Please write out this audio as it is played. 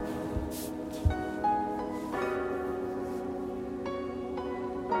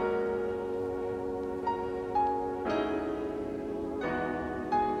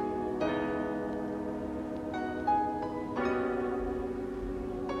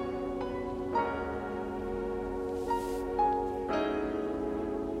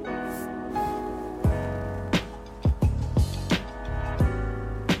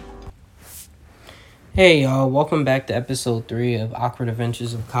Hey y'all, welcome back to episode 3 of Awkward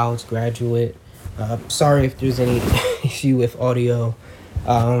Adventures of College Graduate. Sorry if there's any issue with audio.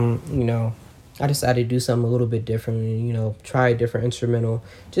 Um, you know, I decided to do something a little bit different and, try a different instrumental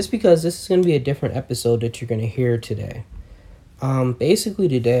just because this is going to be a different episode that you're going to hear today. Basically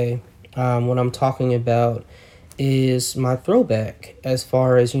today, what I'm talking about is my throwback as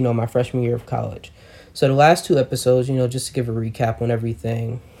far as, my freshman year of college. So the last two episodes, just to give a recap on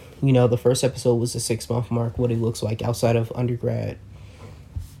everything, the first episode was the 6 month mark, what it looks like outside of undergrad,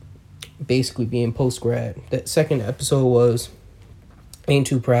 basically being post grad. That second episode was Ain't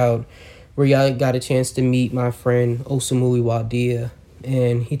Too Proud, where y'all got a chance to meet my friend Osamui Wadia,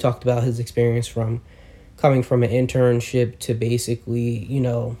 and he talked about his experience from coming from an internship to basically,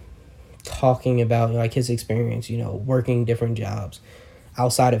 talking about like his experience, working different jobs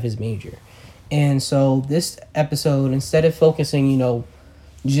outside of his major. And so this episode, instead of focusing,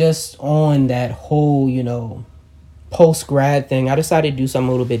 just on that whole, post grad thing, I decided to do something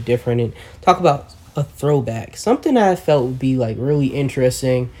a little bit different and talk about a throwback, something that I felt would be like really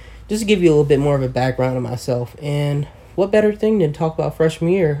interesting, just to give you a little bit more of a background of myself. And what better thing than talk about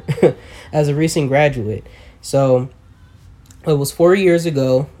freshman year as a recent graduate? So it was 4 years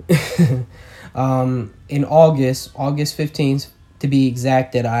ago, in August 15th to be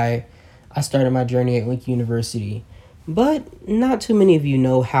exact, that I started my journey at Lincoln University. But not too many of you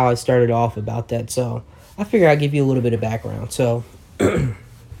know how I started off about that, so I figure I'll give you a little bit of background. So,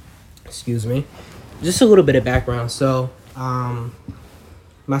 excuse me, just a little bit of background. So,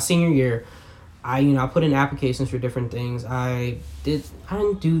 my senior year, I put in applications for different things. I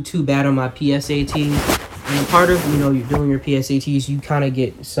didn't do too bad on my PSAT, and a part of you're doing your PSATs, you kind of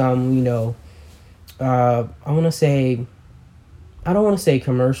get some I don't want to say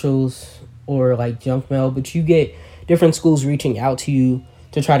commercials or like junk mail, but you get different schools reaching out to you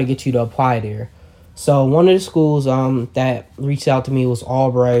to try to get you to apply there. So one of the schools that reached out to me was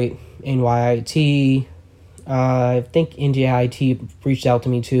Albright, NYIT. I think NJIT reached out to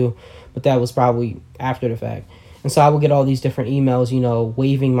me too, but that was probably after the fact. And so I would get all these different emails,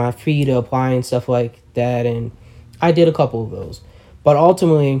 waiving my fee to apply and stuff like that. And I did a couple of those. But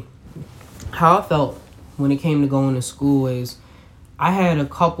ultimately, how I felt when it came to going to school is I had a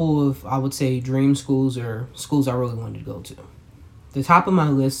couple of, I would say, dream schools or schools I really wanted to go to. The top of my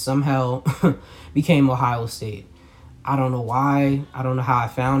list somehow became Ohio State. I don't know why. I don't know how I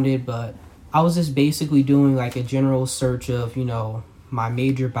found it, but I was just basically doing like a general search of, my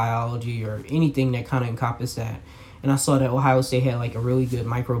major biology or anything that kind of encompassed that. And I saw that Ohio State had like a really good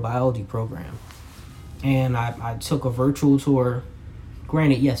microbiology program. And I took a virtual tour,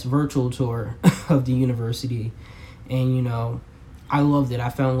 granted, yes, virtual tour of the university. And, I loved it. I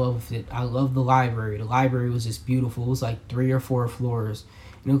fell in love with it. I loved the library. The library was just beautiful. It was like 3 or 4 floors.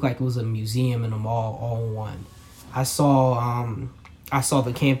 It looked like it was a museum and a mall all in one. I saw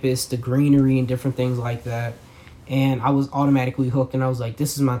the campus, the greenery, and different things like that. And I was automatically hooked. And I was like,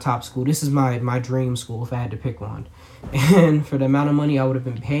 this is my top school. This is my dream school if I had to pick one. And for the amount of money I would have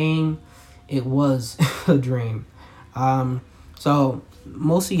been paying, it was a dream. So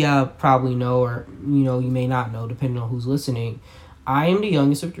most of y'all probably know, or you may not know, depending on who's listening. I am the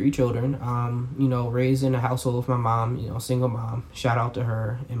youngest of 3 children, raised in a household with my mom, single mom. Shout out to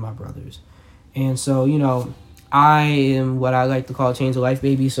her and my brothers. And so, I am what I like to call a change of life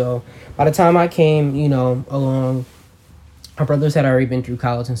baby. So by the time I came, along, my brothers had already been through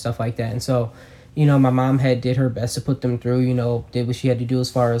college and stuff like that. And so, my mom did her best to put them through, did what she had to do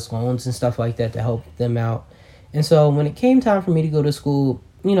as far as loans and stuff like that to help them out. And so when it came time for me to go to school,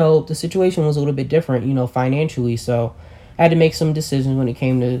 the situation was a little bit different, financially. So I had to make some decisions when it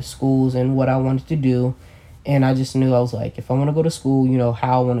came to schools and what I wanted to do. And I just knew, I was like, if I want to go to school,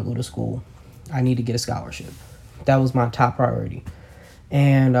 how I want to go to school, I need to get a scholarship. That was my top priority.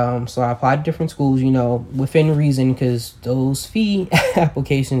 And so I applied to different schools, within reason, because those fee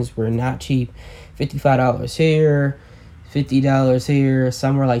applications were not cheap. $55 here, $50 here,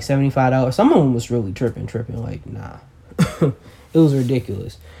 some were like $75. Some of them was really tripping, like, nah. It was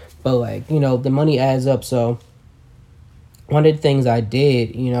ridiculous. But like, the money adds up. So one of the things I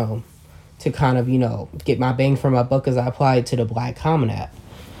did, to kind of, get my bang for my buck, is I applied to the Black Common App.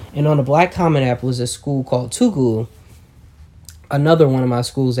 And on the Black Common App was a school called Tougaloo, another one of my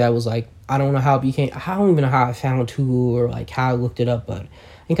schools that was like, I don't even know how I found Tougaloo or like how I looked it up, but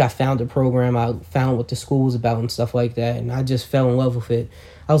I think I found the program, I found what the school was about and stuff like that, and I just fell in love with it.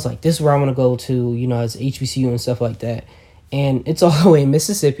 I was like, this is where I want to go to, as HBCU and stuff like that. And it's all the way in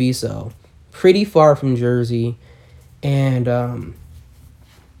Mississippi, so pretty far from Jersey. And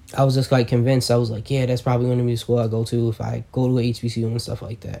I was just like convinced. I was like, yeah, that's probably going to be the school I go to if I go to a HBCU and stuff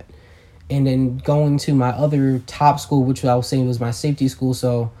like that. and then going to my other top school, which I was saying was my safety school.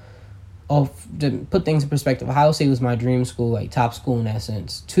 So, to put things in perspective, Ohio State was my dream school, like top school in that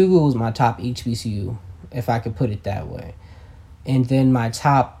sense. Tougaloo was my top HBCU, if I could put it that way. And then my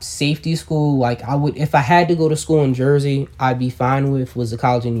top safety school, like I would, if I had to go to school in Jersey, I'd be fine with, was the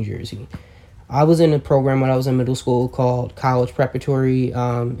College in New Jersey. I was in a program when I was in middle school called College Preparatory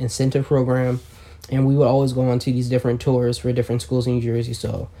Incentive Program, and we would always go on to these different tours for different schools in New Jersey.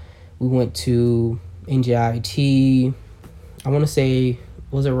 So we went to NJIT. I want to say,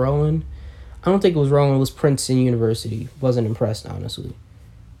 was it Rowan? I don't think it was Rowan. It was Princeton University. Wasn't impressed, honestly.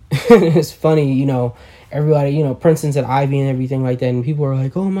 It's funny, everybody, Princeton's at Ivy and everything like that, and people are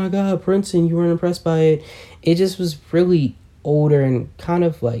like, oh my God, Princeton, you weren't impressed by it. It just was really older and kind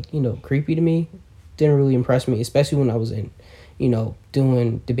of like, creepy to me. Didn't really impress me, especially when I was in,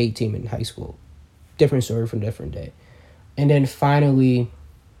 doing debate team in high school. Different story from different day. And then finally,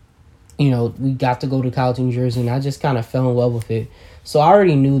 we got to go to college in New Jersey, and I just kind of fell in love with it. So I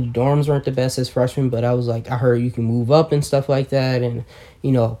already knew the dorms weren't the best as freshmen, but I was like, I heard you can move up and stuff like that. And,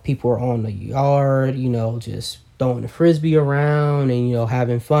 people were on the yard, just throwing the frisbee around and,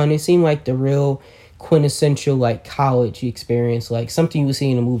 having fun. It seemed like the real quintessential, like, college experience, like something you would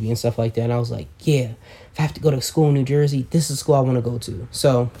see in a movie and stuff like that. And I was like, yeah, if I have to go to school in New Jersey, this is the school I want to go to.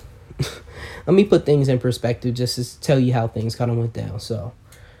 So let me put things in perspective just to tell you how things kind of went down. So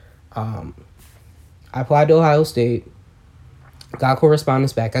I applied to Ohio State. Got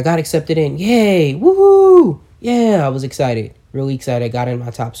correspondence back. I got accepted in. Yay! Woohoo! Yeah, I was excited. Really excited. I got in my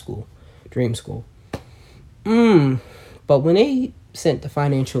top school. Dream school. But when they sent the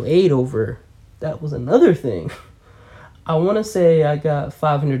financial aid over, that was another thing. I want to say I got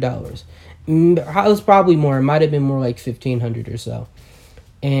 $500. It was probably more. It might have been more like $1,500 or so.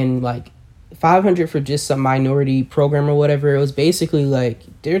 And like $500 for just some minority program or whatever. It was basically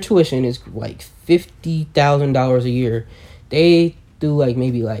like their tuition is like $50,000 a year. They do like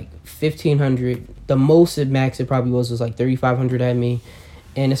maybe like $1,500. The most at max it probably was like $3,500 at me,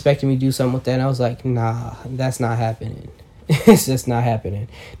 and expecting me to do something with that. And I was like, nah, that's not happening. It's just not happening.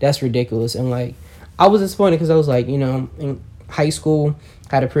 That's ridiculous. And like, I was disappointed because I was like, in high school,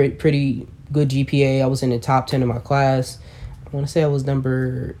 had a pretty good GPA. I was in the top 10 of my class. I want to say I was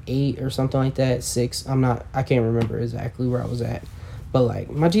number 8 or something like that. 6. I can't remember exactly where I was at. But, like,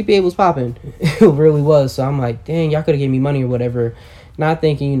 my GPA was popping. It really was. So I'm like, dang, y'all could have gave me money or whatever. Not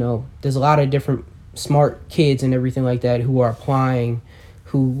thinking, there's a lot of different smart kids and everything like that who are applying,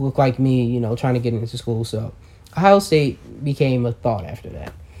 who look like me, trying to get into school. So Ohio State became a thought after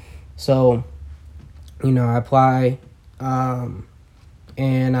that. So, I apply,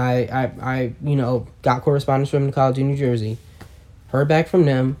 and I got correspondence from the College in New Jersey. Heard back from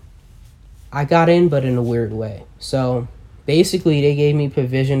them. I got in, but in a weird way. So basically, they gave me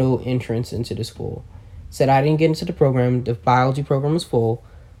provisional entrance into the school. Said I didn't get into the program. The biology program was full.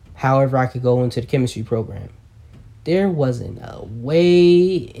 However, I could go into the chemistry program. There wasn't a way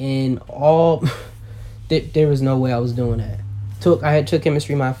in all... there was no way I was doing that. I had took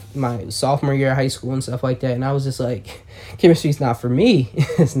chemistry my sophomore year of high school and stuff like that, and I was just like, chemistry's not for me.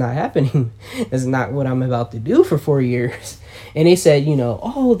 It's not happening. It's not what I'm about to do for 4 years. And they said,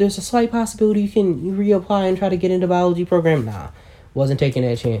 there's a slight possibility you reapply and try to get into the biology program. Nah, wasn't taking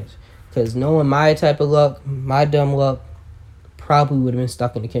that chance. Because knowing my type of luck, my dumb luck, probably would have been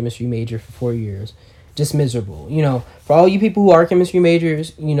stuck in the chemistry major for 4 years. Just miserable. For all you people who are chemistry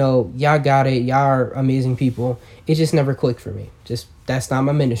majors, y'all got it. Y'all are amazing people. It just never clicked for me. Just, that's not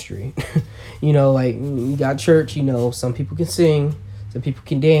my ministry. Like, you got church, some people can sing, some people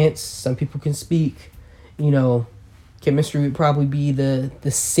can dance, some people can speak. Chemistry would probably be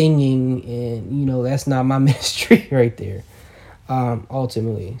the singing, and, that's not my ministry right there,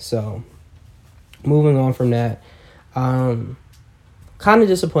 ultimately. So, moving on from that, kind of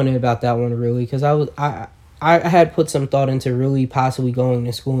disappointed about that one, really, because I had put some thought into really possibly going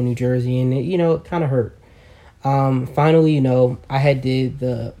to school in New Jersey, and it kind of hurt. Finally, I had did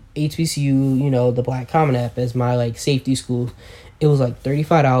the HBCU, the Black Common App as my like safety school. It was like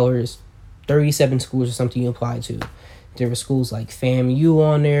 $35, 37 schools or something you applied to. There were schools like FAMU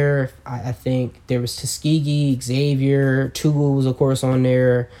on there. I think there was Tuskegee, Xavier, Tougaloo was of course on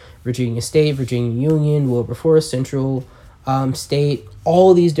there, Virginia State, Virginia Union, Wilberforce, Central State,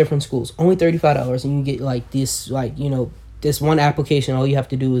 all these different schools. Only $35, and you get like this, this one application. All you have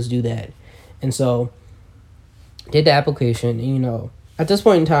to do is do that. And so did the application, and, at this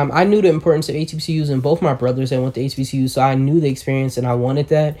point in time, I knew the importance of HBCUs, and both my brothers that went to HBCUs, so I knew the experience and I wanted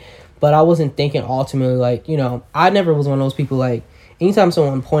that, but I wasn't thinking ultimately, like, I never was one of those people, like, anytime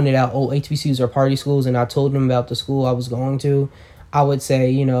someone pointed out, HBCUs are party schools, and I told them about the school I was going to, I would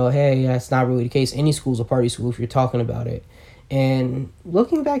say, hey, that's not really the case. Any school's a party school if you're talking about it. And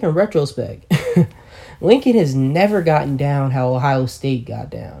looking back in retrospect, Lincoln has never gotten down how Ohio State got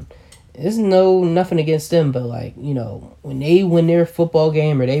down. There's nothing against them, but like, when they win their football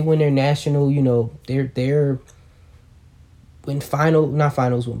game or they win their national, they're when not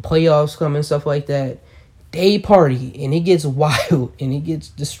finals, when playoffs come and stuff like that, they party and it gets wild and it gets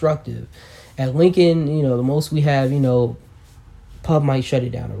destructive. At Lincoln, the most we have, pub might shut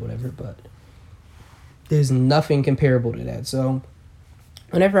it down or whatever, but there's nothing comparable to that. So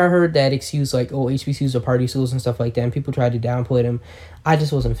whenever I heard that excuse, like, oh, HBCUs are party schools and stuff like that, and people tried to downplay them, I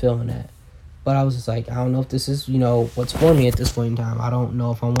just wasn't feeling that. But I was just like, I don't know if this is, what's for me at this point in time. I don't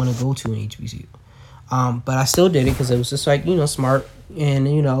know if I want to go to an HBCU. But I still did it because it was just like, smart. And,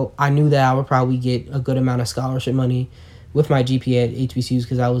 I knew that I would probably get a good amount of scholarship money with my GPA at HBCUs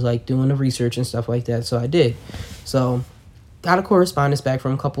because I was like doing the research and stuff like that. So I did. So got a correspondence back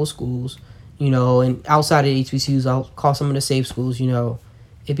from a couple of schools, and outside of HBCUs, I'll call some of the safe schools,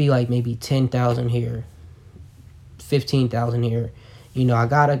 it'd be like maybe 10,000 here, 15,000 here. I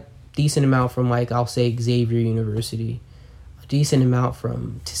got a decent amount from, like, I'll say Xavier University, a decent amount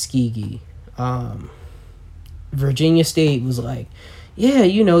from Tuskegee. Virginia State was like, yeah,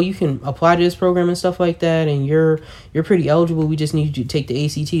 you can apply to this program and stuff like that, and you're pretty eligible. We just need you to take the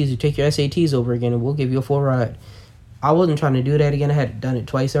ACTs or take your SATs over again, and we'll give you a full ride. I wasn't trying to do that again. I had done it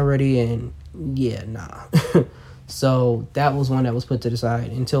twice already, and yeah, nah. So that was one that was put to the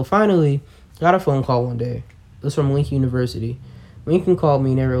side until finally got a phone call one day. It was from Lincoln University. Lincoln called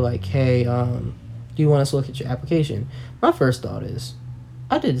me and they were like, hey, do you want us to look at your application? My first thought is,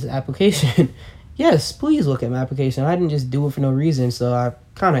 I did this application. Yes, please look at my application. I didn't just do it for no reason. So I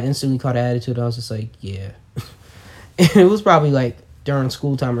kind of instantly caught an attitude. I was just like, yeah. And it was probably like during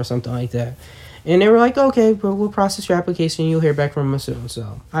school time or something like that. And they were like, okay, well, we'll process your application. You'll hear back from us soon.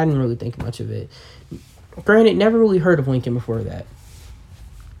 So I didn't really think much of it. Granted, never really heard of Lincoln before that.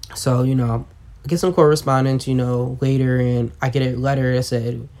 So, I get some correspondence, later, and I get a letter that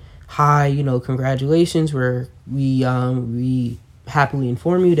said, hi, congratulations. We happily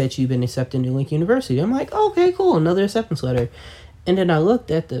inform you that you've been accepted into Lincoln University. I'm like, okay, cool, another acceptance letter. And then I looked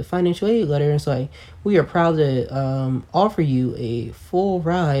at the financial aid letter and it's like, we are proud to offer you a full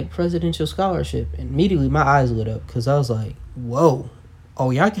ride presidential scholarship. And immediately my eyes lit up because I was like, whoa,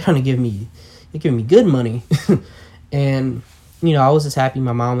 oh, y'all trying to give me good money. And, I was just happy.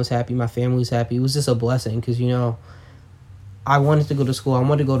 My mom was happy. My family was happy. It was just a blessing because, I wanted to go to school. I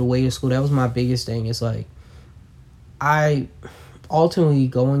wanted to go to Wader School. That was my biggest thing. It's like, I ultimately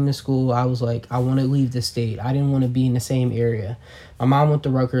going to school, I was like, I want to leave the state. I didn't want to be in the same area. My mom went to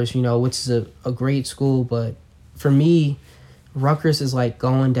Rutgers, which is a great school. But for me, Rutgers is like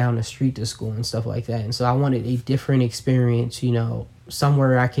going down the street to school and stuff like that. And so I wanted a different experience,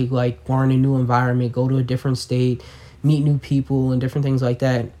 somewhere I could like learn a new environment, go to a different state, meet new people and different things like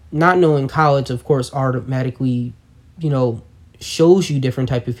that. Not knowing college, of course, automatically, shows you different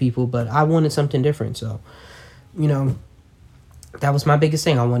type of people, but I wanted something different. So, that was my biggest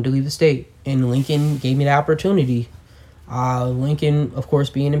thing. I wanted to leave the state, and Lincoln gave me the opportunity. Lincoln, of course,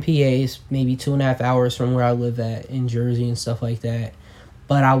 being in PA is maybe 2.5 hours from where I live at in Jersey and stuff like that.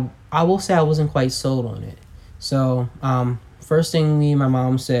 But I will say I wasn't quite sold on it. So, first thing me and my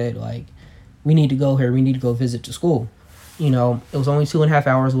mom said, like, we need to go here. We need to go visit the school. It was only 2.5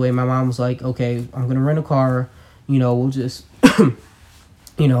 hours away. My mom was like, okay, I'm going to rent a car. We'll just,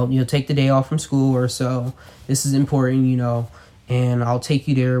 you'll take the day off from school or so. This is important, and I'll take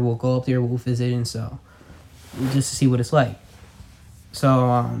you there. We'll go up there. We'll visit. And so just to see what it's like.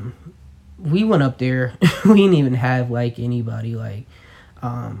 So, we went up there. We didn't even have like anybody like,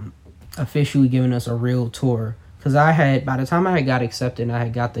 officially giving us a real tour. Because by the time I had got accepted and I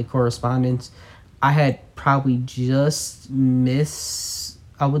had got the correspondence, I had probably just missed,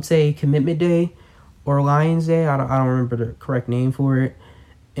 I would say, Commitment Day or Lions Day. I don't remember the correct name for it.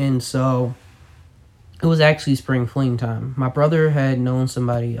 And so it was actually spring fling time. My brother had known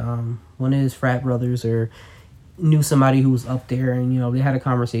somebody, one of his frat brothers, or knew somebody who was up there, and, they had a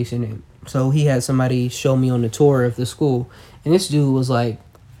conversation. And so he had somebody show me on the tour of the school. And this dude was like,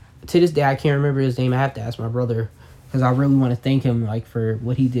 to this day, I can't remember his name. I have to ask my brother because I really want to thank him like for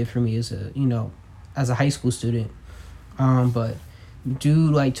what he did for me as a high school student. But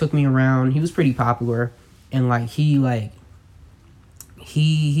dude like took me around. He was pretty popular, and like he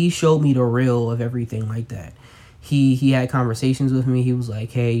showed me the real of everything like that. He had conversations with me. He was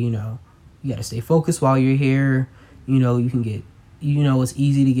like, hey, you got to stay focused while you're here. You can get. It's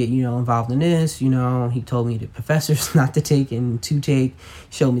easy to get, involved in this. He told me the professors not to take and to take,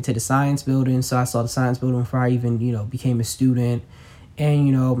 showed me to the science building. So I saw the science building before I even, became a student.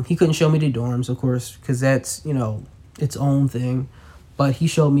 And, he couldn't show me the dorms, of course, because that's, its own thing. But he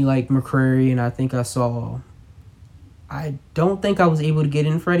showed me, like, McCrary, and I think I don't think I was able to get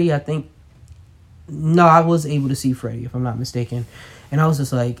in Freddie. No, I was able to see Freddie, if I'm not mistaken. And I was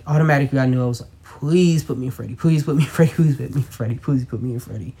just like, automatically I knew, I was like, please put me in Freddie. Please put me in Freddie. Please put me in Freddie. Please put me in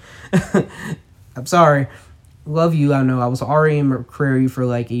Freddie. I'm sorry. Love you. I know I was already in McCrary for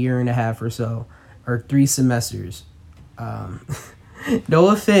like a year and a half or so, or 3 semesters. No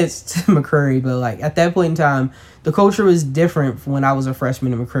offense to McCrary, but like at that point in time, the culture was different when I was a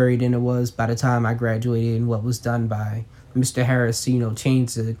freshman in McCrary than it was by the time I graduated, and what was done by Mr. Harris to,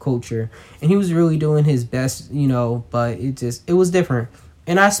 change the culture. And he was really doing his best, but it was different.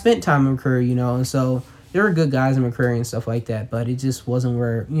 And I spent time in McCrary, and so there were good guys in McCrary and stuff like that, but it just wasn't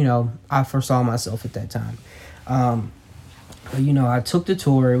where, I foresaw myself at that time. But, I took the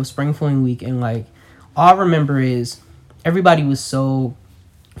tour. It was Spring Fling Week, and like all I remember is everybody was so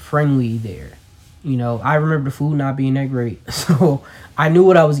friendly there. I remember the food not being that great. So I knew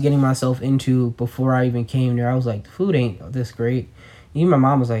what I was getting myself into before I even came there. I was like, the food ain't this great. Even my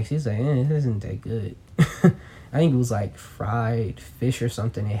mom was like, she's like, it isn't that good. I think it was like fried fish or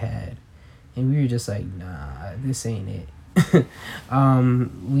something they had. And we were just like, nah, this ain't it. I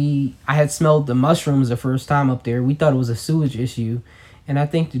had smelled the mushrooms the first time up there. We thought it was a sewage issue. And I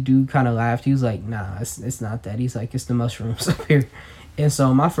think the dude kind of laughed. He was like, nah, it's not that. He's like, it's the mushrooms up here. And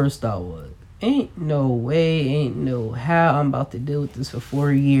so my first thought was, ain't no way, ain't no how I'm about to deal with this for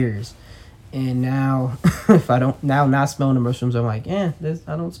 4 years. And now, if I don't, now not smelling the mushrooms, I'm like, I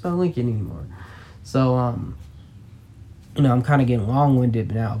don't smell Lincoln anymore. So, I'm kind of getting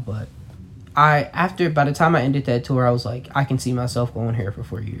long-winded now, but by the time I ended that tour, I was like, I can see myself going here for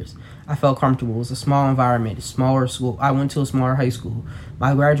 4 years. I felt comfortable. It was a small environment, a smaller school. I went to a smaller high school.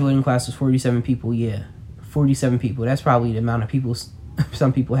 My graduating class was 47 people. Yeah, 47 people. That's probably the amount of people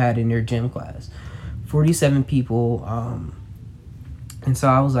some people had in their gym class. 47 people. And so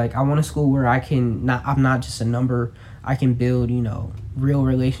I was like, I want a school where I'm not just a number. I can build, real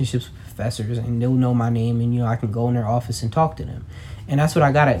relationships with professors, and they'll know my name, and, I can go in their office and talk to them. And that's what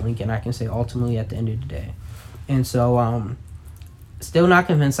I got at Lincoln, I can say, ultimately, at the end of the day. And so, still not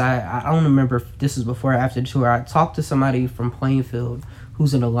convinced. I don't remember if this is before or after the tour. I talked to somebody from Plainfield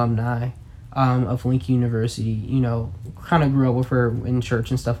who's an alumni of Lincoln University, kind of grew up with her in church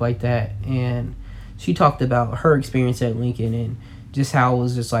and stuff like that. And she talked about her experience at Lincoln and just how it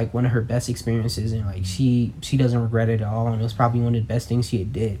was just like one of her best experiences. And like she doesn't regret it at all. And it was probably one of the best things she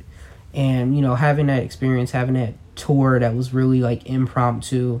had did. And, having that experience, having that tour that was really like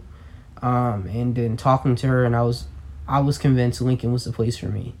impromptu, and then talking to her, and I was convinced Lincoln was the place for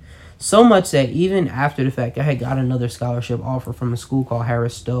me. So much that even after the fact, I had got another scholarship offer from a school called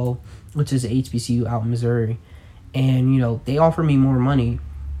Harris Stowe, which is a HBCU out in Missouri. And, they offered me more money,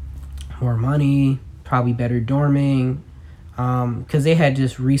 probably better dorming, because they had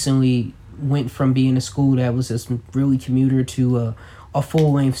just recently went from being a school that was just really commuter to a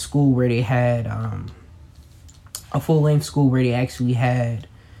full-length school where they had, actually had,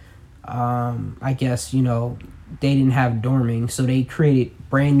 I guess, they didn't have dorming, so they created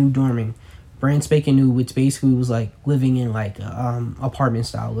brand new dorming, brand spanking new, which basically was like living in like apartment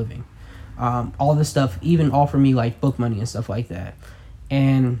style living. All this stuff, even offered me like book money and stuff like that.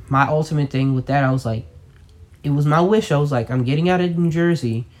 And my ultimate thing with that, I was like, it was my wish. I was like, I'm getting out of New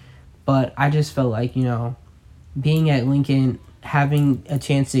Jersey, but I just felt like, being at Lincoln, having a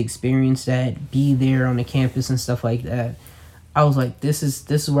chance to experience that, be there on the campus and stuff like that, I was like, this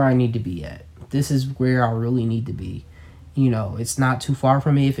is where I need to be at. This is where I really need to be. It's not too far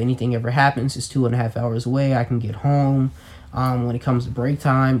from me. If anything ever happens, it's 2.5 hours away. I can get home. When it comes to break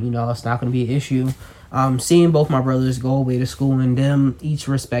time, it's not going to be an issue. Seeing both my brothers go away to school, and them each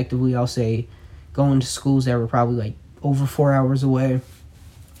respectively, I'll say, going to schools that were probably like over 4 hours away,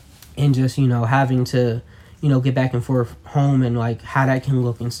 and just, having to, get back and forth home, and like how that can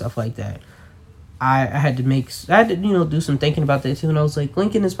look and stuff like that. I had to do some thinking about that too, and I was like,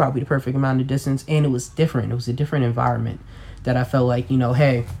 Lincoln is probably the perfect amount of distance, and it was different. It was a different environment that I felt like,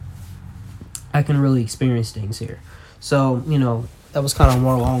 hey, I can really experience things here. So, that was kind of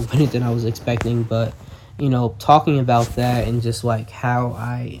more long-winded than I was expecting, but, talking about that and just like how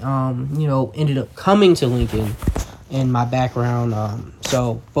I, ended up coming to Lincoln and my background.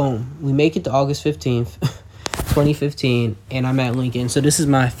 So, boom, we make it to August 15th. 2015, and I'm at Lincoln. So this is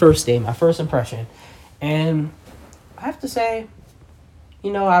my first day, my first impression. And I have to say,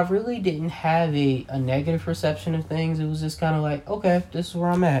 I really didn't have a negative perception of things. It was just kind of like, okay, this is where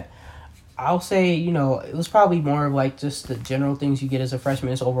I'm at. I'll say, it was probably more of like just the general things you get as a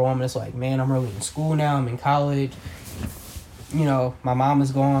freshman. It's overwhelming. It's like, man, I'm really in school now. I'm in college. my mom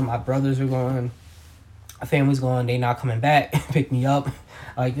is gone, my brothers are gone, my family's gone, they not coming back, pick me up.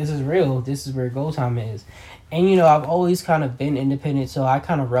 Like, this is real. This is where go time is. And, I've always kind of been independent, so I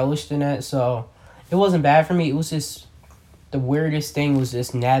kind of relished in that. So it wasn't bad for me. It was just the weirdest thing was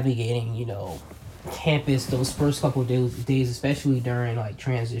just navigating, campus those first couple of days, especially during like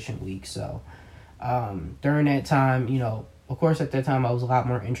transition week. So during that time, of course at that time I was a lot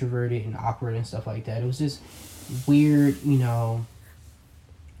more introverted and awkward and stuff like that. It was just weird,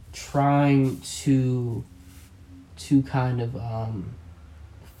 trying to kind of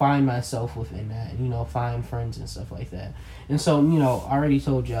find myself within that, find friends and stuff like that. And so, I already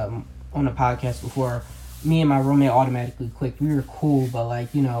told you on the podcast before, me and my roommate automatically clicked. We were cool, but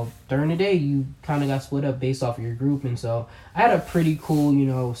like, during the day you kind of got split up based off of your group. And so I had a pretty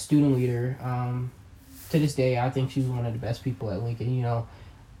cool, student leader. To this day, I think she was one of the best people at Lincoln. We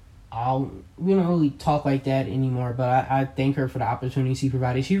don't really talk like that anymore, but I thank her for the opportunity she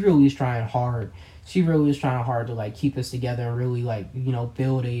provided. She really is trying hard. She really is trying hard to like keep us together and really like,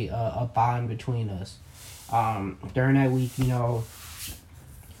 build a bond between us. During that week,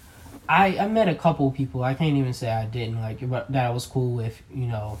 I met a couple people. I can't even say I didn't like that I was cool with,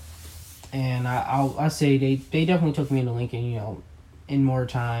 and I say they definitely took me into Lincoln, in more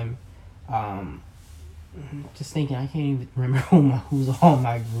time. Just thinking, I can't even remember who's on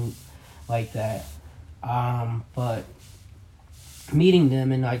my group like that. But meeting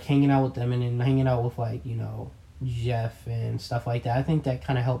them and like hanging out with them and then hanging out with like, Jeff and stuff like that, I think that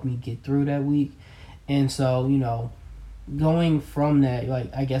kind of helped me get through that week. And so, going from that,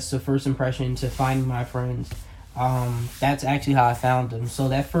 like, I guess the first impression to finding my friends, that's actually how I found them. So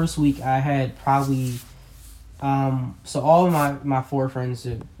that first week I had probably, so all of my four friends,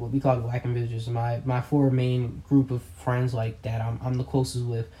 what we call the Black Invisibles, my four main group of friends like that I'm the closest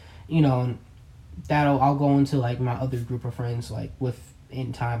with, and I'll go into like my other group of friends like with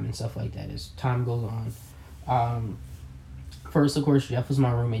in time and stuff like that as time goes on. First, of course, Jeff was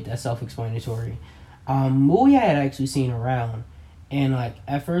my roommate. That's self-explanatory. Mui I had actually seen around, and like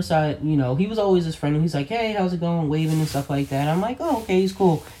at first he was always this friend. He's like, hey, how's it going, waving and stuff like that. I'm like, oh, okay, he's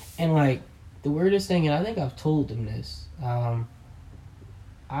cool. And like the weirdest thing, and I think I've told him this, I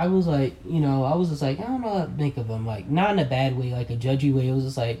was like, I was just like, I don't know how to think of him, like not in a bad way, like a judgy way. It was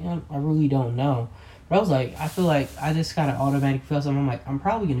just like, I really don't know. But I was like, I feel like I just kind of automatically felt something. I'm like, I'm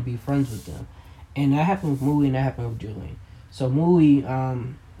probably gonna be friends with them, and that happened with Mui and that happened with Julian. So Mui,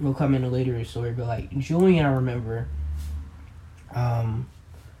 will come in a later story, but like Julian, I remember,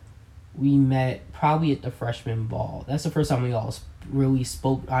 we met probably at the freshman ball. That's the first time we all really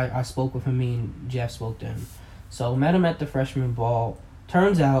spoke. I spoke with him. Me and Jeff spoke to him. So met him at the freshman ball.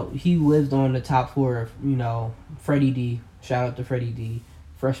 Turns out he lived on the top floor of Freddie D. Shout out to Freddie D.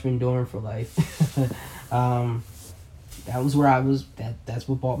 Freshman dorm for life. That was where I was. That's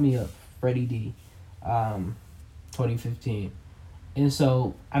what bought me up. Freddie D. 2015. And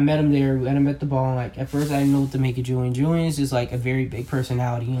so I met him there. We met him at the ball. Like at first, I didn't know what to make of Julian. Julian is just like a very big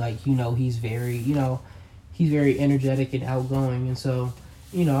personality. Like he's very he's very energetic and outgoing. And so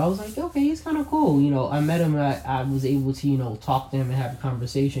I was like, okay, he's kind of cool. I met him. And I was able to talk to him and have a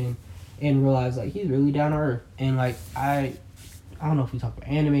conversation, and realize like he's really down to earth. And like I don't know if we talk about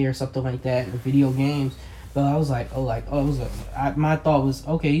anime or something like that or video games, but I was like, my thought was,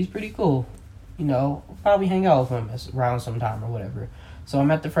 okay, he's pretty cool. Probably hang out with him around sometime or whatever. So I'm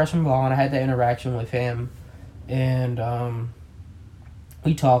at the freshman ball and I had that interaction with him, and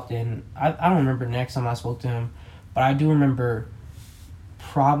we talked. And I don't remember the next time I spoke to him, but I do remember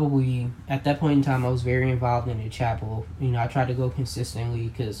probably at that point in time I was very involved in the chapel. I tried to go consistently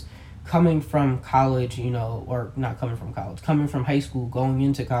because coming from college, or not coming from college, coming from high school, going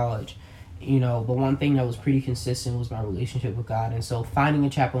into college, the one thing that was pretty consistent was my relationship with God. And so finding a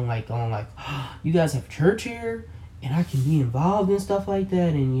chapel and like going like, oh, you guys have church here and I can be involved in stuff like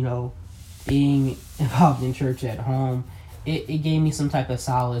that, and being involved in church at home, it gave me some type of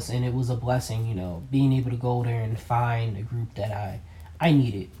solace, and it was a blessing, being able to go there and find a group that I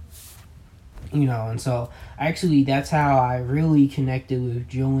needed. And so actually that's how I really connected with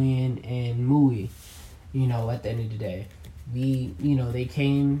Julian and Mui, at the end of the day. They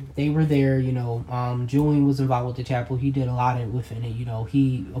were there, Julian was involved with the chapel. He did a lot within it,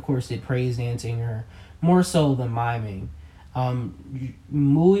 he of course did praise dancing, or more so than miming.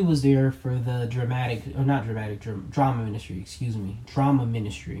 Mui was there for the drama ministry.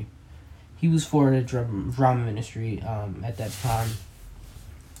 He was for the drama ministry, at that time.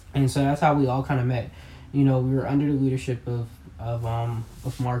 And so that's how we all kind of met. We were under the leadership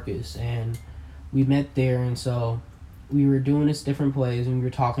of Marcus, and we met there. And so we were doing this different plays and we were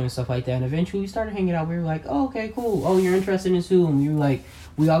talking and stuff like that. And eventually we started hanging out. We were like, oh, okay, cool. Oh, you're interested in Zoom. We were like,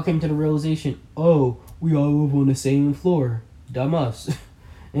 we all came to the realization, oh, we all live on the same floor. Dumb us.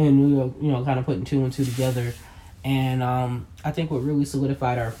 And we were, kind of putting two and two together. And I think what really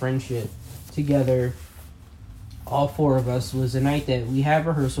solidified our friendship together, all four of us, was the night that we had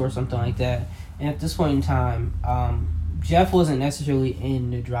rehearsal or something like that. And at this point in time, Jeff wasn't necessarily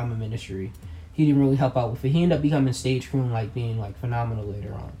in the drama ministry. He didn't really help out with it. He ended up becoming stage crew and like being like phenomenal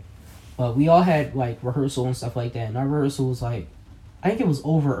later on. But we all had like rehearsal and stuff like that. And our rehearsal was like, I think it was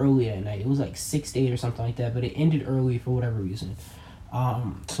over early that night. It was like 6 to 8 or something like that. But it ended early for whatever reason.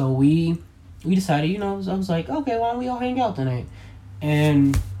 So we decided, I was like, okay, why don't we all hang out tonight?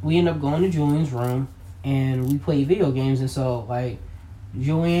 And we ended up going to Julian's room and we played video games. And so like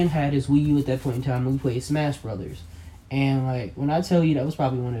Julian had his Wii U at that point in time and we played Smash Brothers. And like when I tell you that was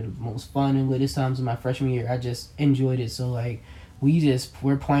probably one of the most fun and latest times of my freshman year, I just enjoyed it. So like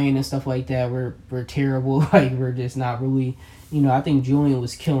we're playing and stuff like that. We're terrible. Like we're just not really, I think Julian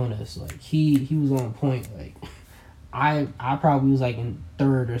was killing us. Like he was on point. Like I probably was like in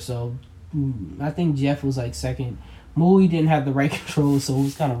third or so. I think Jeff was like second. Mooley didn't have the right controls, so it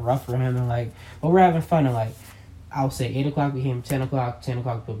was kind of rough for him. And like, but we're having fun. And like, I'll say 8 o'clock became 10 o'clock, 10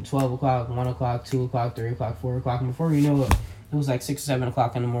 o'clock became 12 o'clock, 1 o'clock, 2 o'clock, 3 o'clock, 4 o'clock. And before you know it, it was like 6 or 7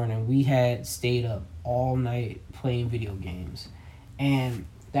 o'clock in the morning. We had stayed up all night playing video games. And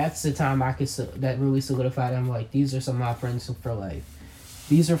that's the time that really solidified. I'm like, these are some of my friends for life.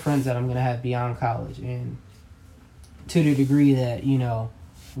 These are friends that I'm going to have beyond college. And to the degree that,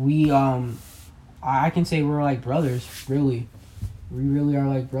 we, I can say we're like brothers, really. We really are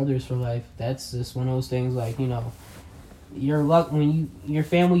like brothers for life. That's just one of those things, like, your luck when your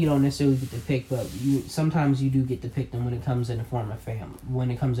family you don't necessarily get to pick, but sometimes you do get to pick them when it comes in the form of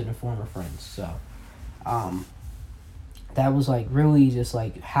friends. So that was like really just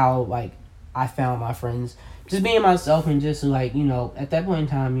like how like I found my friends, just being myself and just like at that point in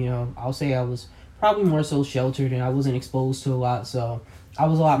time, I'll say I was probably more so sheltered and I wasn't exposed to a lot, so I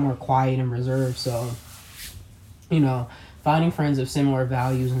was a lot more quiet and reserved. So finding friends of similar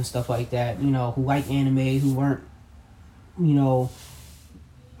values and stuff like that, who like anime, who weren't,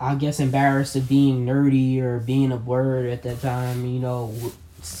 I guess embarrassed of being nerdy or being a blerd at that time,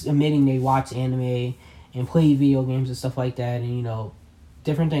 admitting they watch anime and play video games and stuff like that, and,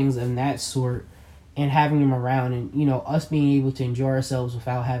 different things of that sort, and having them around and, us being able to enjoy ourselves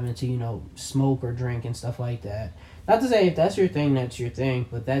without having to, smoke or drink and stuff like that. Not to say if that's your thing, that's your thing,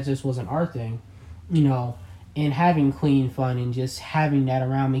 but that just wasn't our thing, and having clean fun and just having that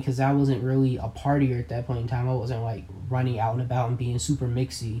around me, because I wasn't really a partier at that point in time. I wasn't like running out and about and being super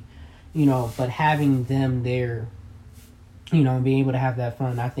mixy, but having them there, and being able to have that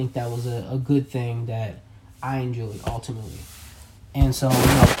fun, I think that was a good thing that I enjoyed ultimately. And so,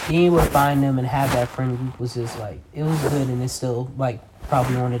 being able to find them and have that friend group was just like, it was good, and it's still like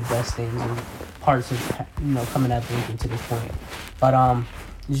probably one of the best things and parts of, coming up Lincoln to this point. But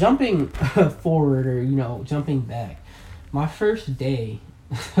jumping forward or, jumping back, my first day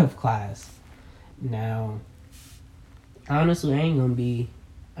of class. Now, honestly, I ain't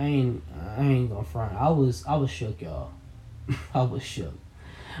gonna front. I was shook, y'all. I was shook.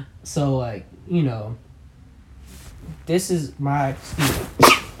 So like, this is my,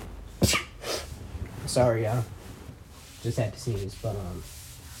 sorry, y'all. Just had to see this, but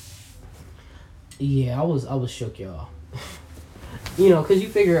yeah, I was shook, y'all. Because you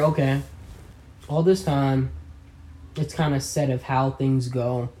figure, okay, all this time, it's kind of set of how things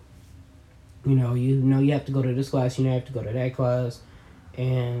go. You have to go to this class, you have to go to that class.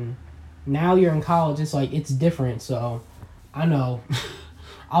 And now you're in college, it's like, it's different. So, I know.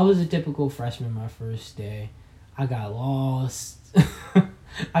 I was a typical freshman my first day. I got lost.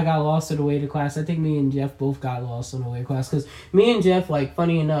 I got lost on the way to class. I think me and Jeff both got lost on the way to class. Because me and Jeff, like,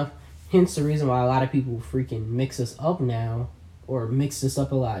 funny enough, hence the reason why a lot of people freaking mix us up now, or mixed us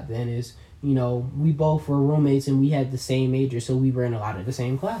up a lot then, is, we both were roommates and we had the same major, so we were in a lot of the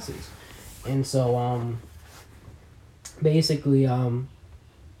same classes. And so, basically,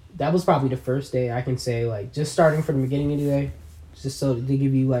 that was probably the first day I can say, like, just starting from the beginning of the day, just so to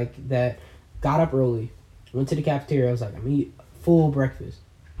give you, like, that, got up early, went to the cafeteria, I was like, I'm gonna eat full breakfast,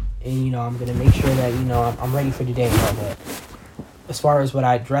 and, I'm gonna make sure that, I'm ready for the day and all that. As far as what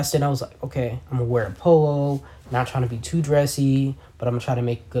I dressed in, I was like, okay, I'm gonna wear a polo, not trying to be too dressy, but I'm gonna try to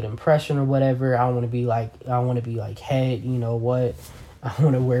make a good impression or whatever. I want to be like head, I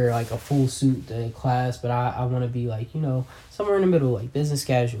want to wear like a full suit to class, but I want to be like, somewhere in the middle, like business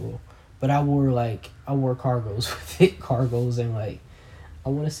casual. But I wore cargos, thick cargos, and like, I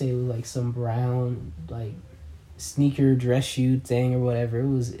want to say it was like some brown, like sneaker dress shoe thing or whatever. It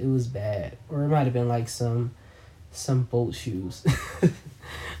was bad, or it might have been like some boat shoes.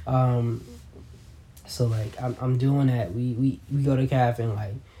 um, so like I'm doing that. We go to CAF, and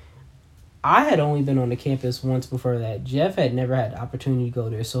like I had only been on the campus once before that. Jeff had never had the opportunity to go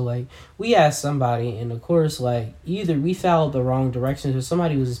there. So like we asked somebody, and of course like either we followed the wrong directions or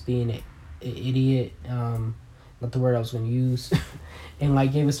somebody was just being an idiot. Not the word I was gonna use, and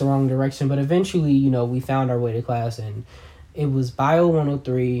like gave us the wrong direction. But eventually, we found our way to class, and it was Bio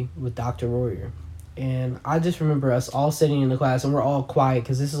 103 with Dr. Royer. And I just remember us all sitting in the class, and we're all quiet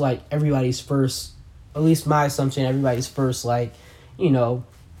because this is like everybody's first, at least my assumption, everybody's first like,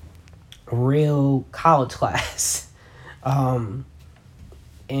 real college class. And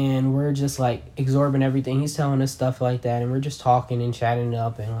we're just like absorbing everything. He's telling us stuff like that, and we're just talking and chatting it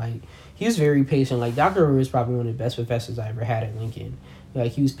up, and like he was very patient. Like Dr. Royer is probably one of the best professors I ever had at Lincoln.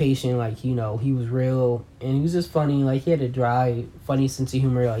 Like he was patient, like he was real, and he was just funny. Like he had a dry, funny sense of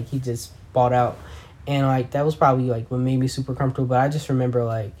humor. Like he just bought out, and like that was probably like what made me super comfortable. But I just remember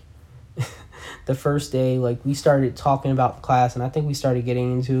like the first day, like we started talking about the class, and I think we started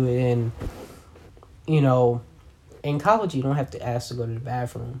getting into it. And in college you don't have to ask to go to the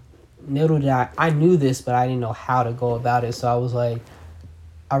bathroom. Little did I knew this, but I didn't know how to go about it. So I was like,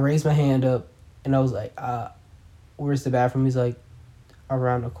 I raised my hand up, and I was like, where's the bathroom? He's like,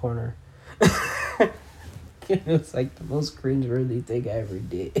 around the corner. It was like the most cringe-worthy thing I ever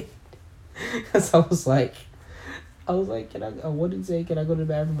did. Cause I was like, can I go to the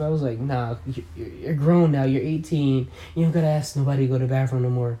bathroom? But I was like, nah, you're grown now. You're 18. You don't gotta ask nobody to go to the bathroom no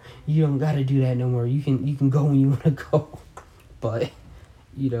more. You don't gotta do that no more. You can go when you wanna go. But,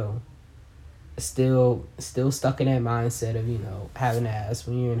 still stuck in that mindset of, having to ask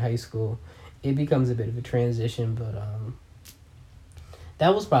when you're in high school. It becomes a bit of a transition, but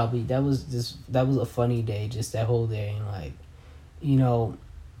that was a funny day, just that whole day. And like,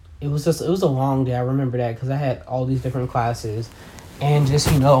 it was a long day. I remember that because I had all these different classes, and just,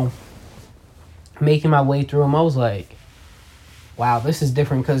 making my way through them, I was like, wow, this is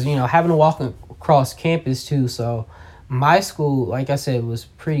different. Because, having to walk across campus too. So my school, like I said, was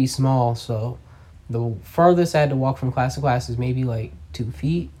pretty small. So the furthest I had to walk from class to class is maybe like 2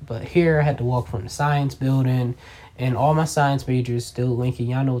 feet. But here I had to walk from the science building, and all my science majors still Lincoln.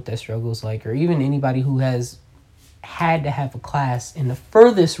 Y'all know what that struggle is like. Or even anybody who has had to have a class in the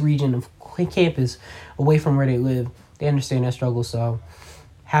furthest region of campus away from where they live, they understand that struggle. So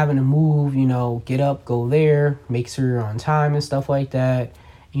having to move, get up, go there, make sure you're on time and stuff like that,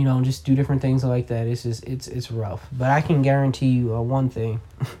 just do different things like that. It's just, it's rough. But I can guarantee you one thing.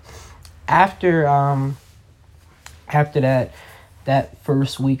 After that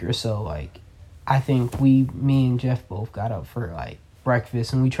first week or so, like, I think me and Jeff both got up for like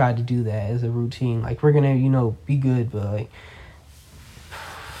breakfast, and we tried to do that as a routine. Like, we're gonna, be good, but like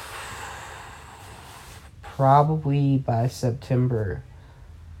probably by September,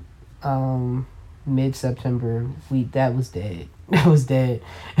 mid-September, that was dead. That was dead.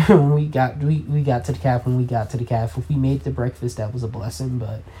 When we got to the CAF, if we made the breakfast, that was a blessing,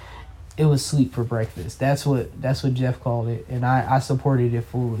 but it was sleep for breakfast. That's what Jeff called it, and I supported it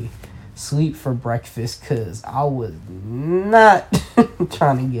fully. Sleep for breakfast, because I was not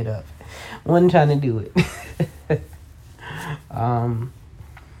trying to get up. Wasn't trying to do it.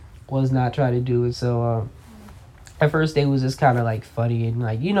 Was not trying to do it. So that first day was just kind of like funny, and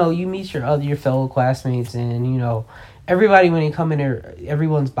like, you meet your fellow classmates, and everybody, when they come in there,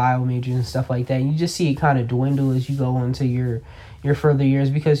 everyone's bio majors and stuff like that. And you just see it kind of dwindle as you go into your further years,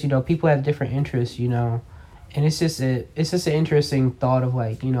 because people have different interests, and it's just an interesting thought of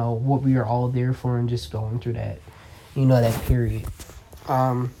like, what we are all there for, and just going through that, that period.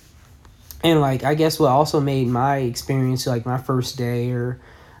 And like, I guess what also made my experience, like my first day or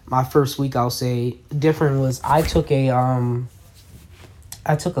my first week, I'll say, different was I took a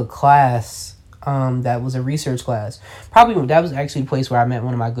class that was a research class. Probably that was actually the place where I met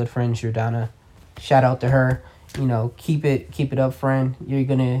one of my good friends, Jordana. Shout out to her. Keep it up, friend. You're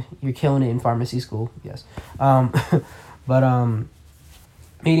killing it in pharmacy school. Yes. But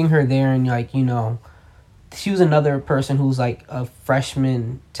meeting her there, and like, she was another person who's like a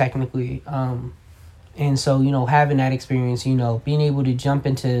freshman technically. And so, having that experience, being able to jump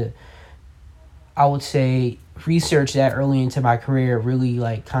into, I would say, research that early into my career really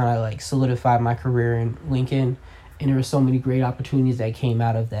like kind of like solidified my career in Lincoln. And there were so many great opportunities that came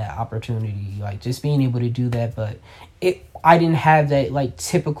out of that opportunity, like just being able to do that. But I didn't have that like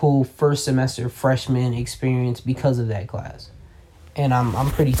typical first semester freshman experience because of that class. And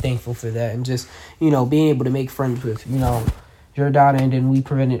I'm pretty thankful for that. And just, being able to make friends with, Jordana, and then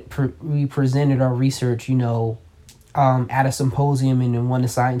we presented our research, at a symposium and then won the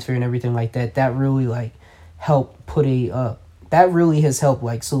science fair and everything like that. That really like helped put that really has helped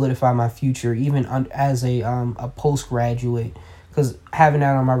like solidify my future even as a postgraduate, because having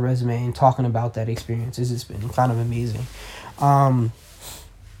that on my resume and talking about that experience has just been kind of amazing. Um,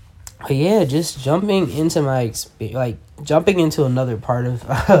 but yeah, just jumping into another part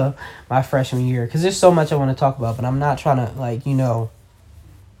of my freshman year, because there's so much I want to talk about, but I'm not trying to like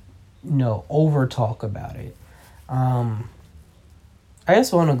over talk about it. Um, I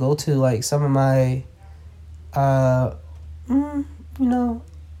just want to go to like some of my uh, mm, you know,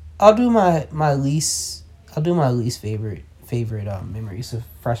 I'll do my least favorite memories of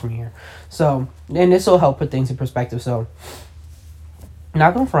freshman year. So, and this will help put things in perspective. So,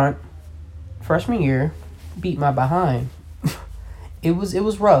 not gonna front, freshman year beat my behind. It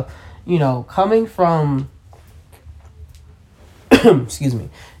was rough, coming from excuse me,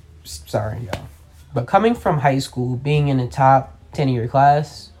 sorry y'all, but coming from high school, being in the top 10 of your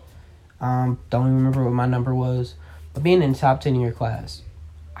class, don't even remember what my number was, but being in the top 10 of your class,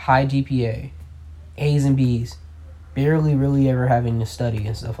 high GPA, A's and B's, barely really ever having to study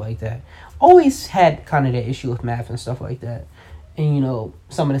and stuff like that. Always had kind of that issue with math and stuff like that. And,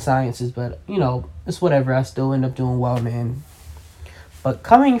 some of the sciences, but, it's whatever. I still end up doing well, man. But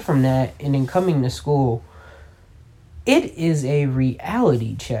coming from that and then coming to school, it is a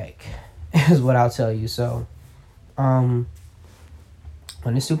reality check, is what I'll tell you. So, one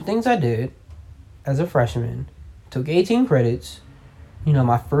of the stupid things I did as a freshman, took 18 credits,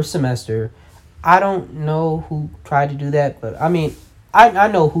 my first semester. I don't know who tried to do that, but I mean, I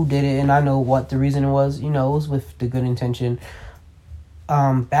know who did it and I know what the reason it was. It was with the good intention.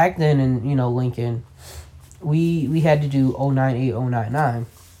 Back then in, Lincoln, we had to do 098, 099.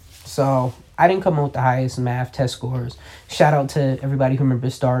 So I didn't come up with the highest math test scores. Shout out to everybody who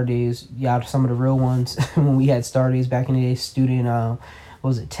remembers Star Days. Yeah, some of the real ones when we had Star Days back in the day, student,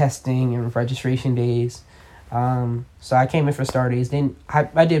 testing and registration days. So I came in for Star Days. Then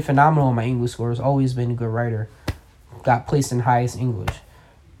I did phenomenal on my English scores. Always been a good writer. Got placed in highest English.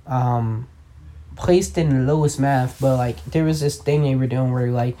 Placed in the lowest math, but like there was this thing they were doing where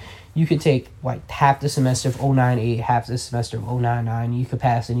like you could take like half the semester of 098, half the semester of 099, you could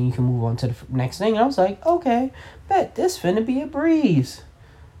pass it and you can move on to the next thing. And I was like, okay, bet this finna be a breeze.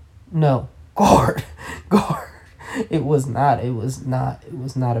 No, guard. It was not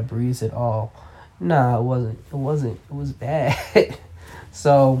a breeze at all. No, it wasn't. It was bad.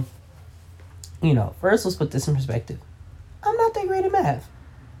 So, first let's put this in perspective. I'm not that great at math.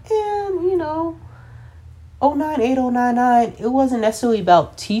 And, 098, 099, it wasn't necessarily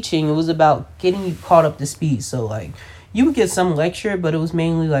about teaching. It was about getting you caught up to speed. So, like, you would get some lecture, but it was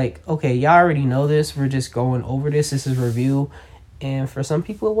mainly like, okay, y'all already know this. We're just going over this. This is review. And for some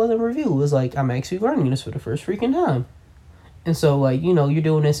people, it wasn't review. It was like, I'm actually learning this for the first freaking time. And so, like, you're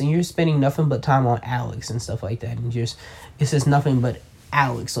doing this and you're spending nothing but time on Alex and stuff like that. And it's just nothing but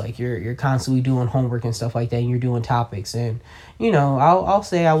Alex. Like, you're constantly doing homework and stuff like that. And you're doing topics. And, I'll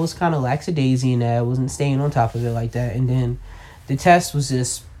say I was kind of lackadaisy in that. I wasn't staying on top of it like that. And then the test was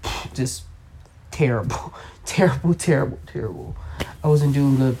just terrible. Terrible. I wasn't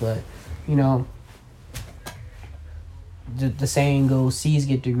doing good, but, the saying goes, C's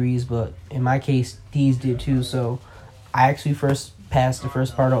get degrees, but in my case, D's did too. So I actually first passed the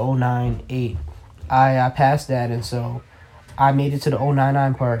first part of 098. I passed that, and so I made it to the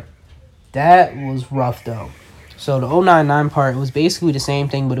 099 part. That was rough, though. So the 099 part was basically the same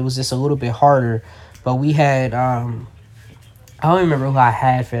thing, but it was just a little bit harder. But we had, I don't remember who I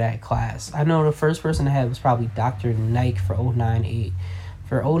had for that class. I know the first person I had was probably Dr. Nike for 098.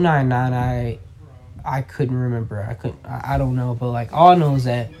 For 099, I couldn't remember. I don't know, but like all I know is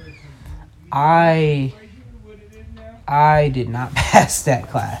that I did not pass that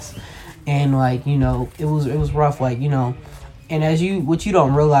class. And like, it was rough, like, and what you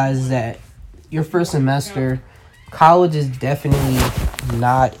don't realize is that your first semester, college is definitely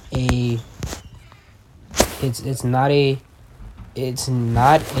not it's not a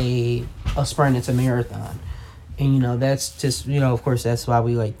sprint, it's a marathon. And that's just, of course that's why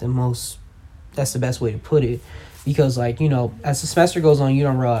we like that's the best way to put it, because like, as the semester goes on, you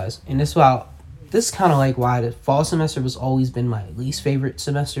don't realize. And this is kind of like why the fall semester was always been my least favorite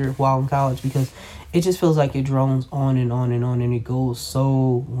semester while in college, because it just feels like it drones on and on and on, and it goes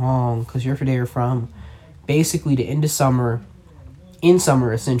so long, because you're there from basically the end of summer, in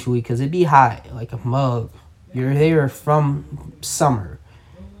summer essentially, because it'd be hot like a mug. You're there from summer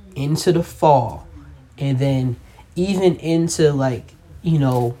into the fall, and then even into like,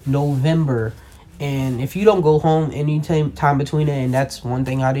 November. And if you don't go home any time between it, and that's one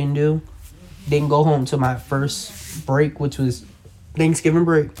thing I didn't do, Didn't go home till my first break, which was Thanksgiving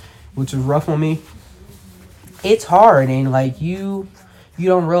break, which was rough on me. It's hard, and like you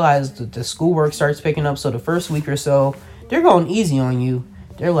don't realize that the schoolwork starts picking up. So the first week or so, they're going easy on you.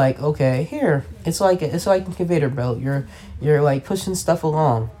 They're like, okay, here. It's like a conveyor belt. You're like pushing stuff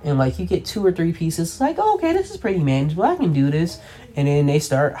along, and like you get 2 or 3 pieces. It's like, oh, okay, this is pretty manageable. I can do this. And then they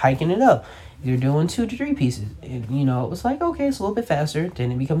start hiking it up. You're doing 2 to 3 pieces. And, it was like, okay, it's a little bit faster.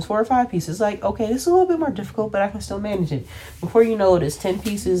 Then it becomes 4 or 5 pieces. Like, okay, this is a little bit more difficult, but I can still manage it. Before you know it, it's 10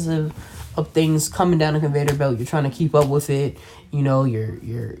 pieces of things coming down the conveyor belt. You're trying to keep up with it.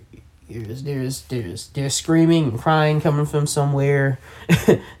 There's screaming and crying coming from somewhere.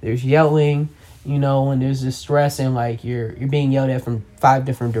 There's yelling, and there's this stress, and like you're being yelled at from 5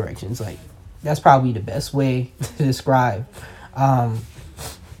 different directions. Like that's probably the best way to describe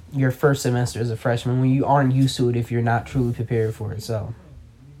your first semester as a freshman when you aren't used to it if you're not truly prepared for it. So,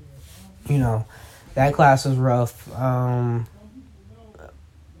 that class was rough.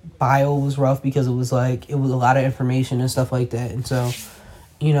 Bio was rough because it was a lot of information and stuff like that. And so,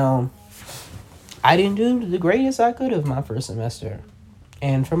 I didn't do the greatest I could have my first semester.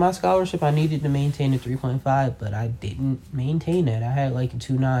 And for my scholarship, I needed to maintain a 3.5, but I didn't maintain it. I had like a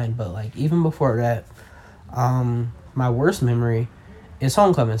 2.9, but like even before that, my worst memory is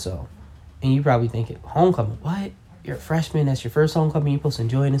homecoming. So, and you probably thinking, homecoming, what? You're a freshman, that's your first homecoming, you're supposed to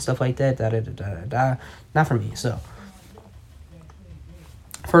enjoy it and stuff like that, da. Not for me. So,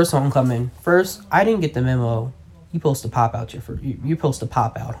 first homecoming. First, I didn't get the memo. You're supposed to pop out you're supposed to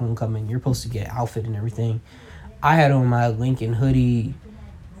pop out homecoming. You're supposed to get outfit and everything. I had on my Lincoln hoodie,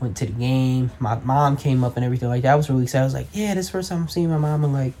 went to the game. My mom came up and everything like that. I was really excited. I was like, yeah, this first time I'm seeing my mom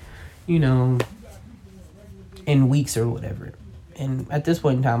in like, in weeks or whatever. And at this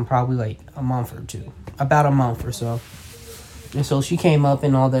point in time, probably like a month or two. About a month or so. And so she came up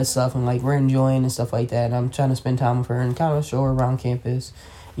and all that stuff, and like we're enjoying and stuff like that. And I'm trying to spend time with her and kind of show her around campus,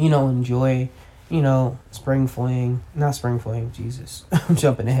 enjoy, spring fling, not spring fling, Jesus, I'm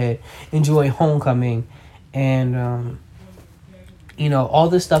jumping ahead. Enjoy homecoming, and all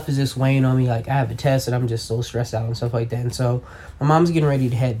this stuff is just weighing on me. Like I have a test, and I'm just so stressed out and stuff like that. And so my mom's getting ready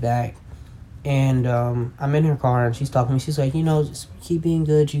to head back, and I'm in her car, and she's talking to me. She's like, just keep being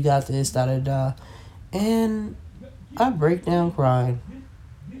good. You got this, da da da, and I break down crying.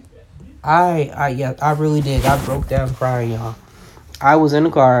 I really did. I broke down crying, y'all. I was in the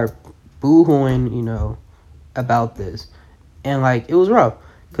car, boo-hooing, about this. And, like, it was rough.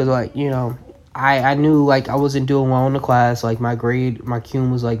 Because, like, I knew, like, I wasn't doing well in the class. Like, my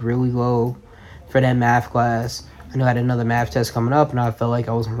CUM was, like, really low for that math class. I knew I had another math test coming up, and I felt like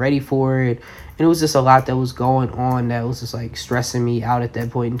I wasn't ready for it. And it was just a lot that was going on that was just, like, stressing me out at that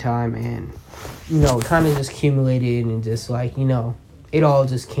point in time. And, kind of just accumulated and just, like, it all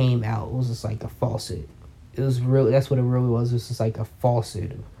just came out. It was just, like, a faucet. It was really, that's what it really was. It was just, like, a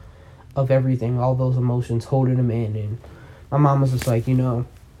faucet of everything, all those emotions, holding them in. And my mom was just like,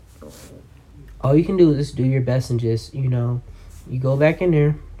 all you can do is just do your best and just, you go back in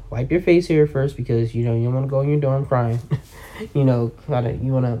there, wipe your face here first because, you don't want to go in your dorm crying. You want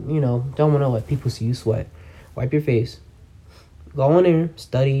to, don't want to let people see you sweat. Wipe your face. Go in there,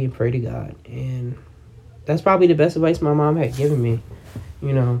 study, and pray to God. And that's probably the best advice my mom had given me,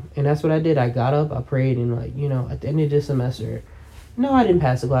 and that's what I did. I got up, I prayed, and, like, at the end of this semester, no, I didn't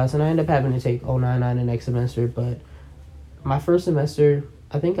pass the class, and I ended up having to take 0.99 the next semester, but my first semester,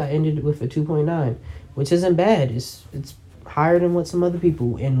 I think I ended with a 2.9, which isn't bad. It's higher than what some other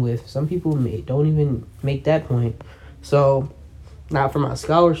people end with. Some people don't even make that point. So, not for my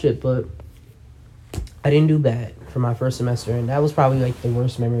scholarship, but I didn't do bad for my first semester, and that was probably like the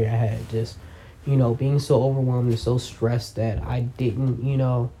worst memory I had. Just, being so overwhelmed and so stressed that I didn't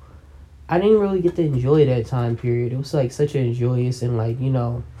really get to enjoy that time period. It was like such a joyous and like,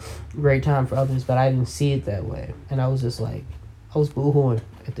 great time for others, but I didn't see it that way. And I was just like, I was boo-hooing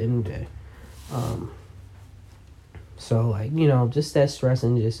at the end of the day. So like, just that stress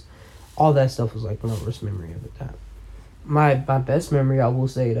and just all that stuff was like my worst memory of the time. My best memory, I will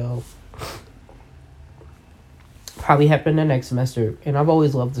say though, probably happened the next semester. And I've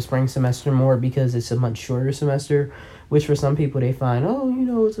always loved the spring semester more because it's a much shorter semester, which for some people they find,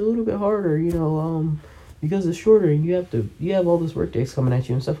 it's a little bit harder, because it's shorter and you have all this work days coming at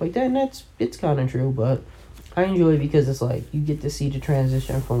you and stuff like that. And it's kind of true, but I enjoy it because it's like you get to see the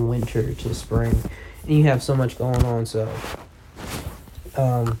transition from winter to spring, and you have so much going on. So,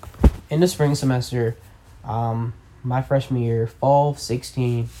 in the spring semester, my freshman year, fall of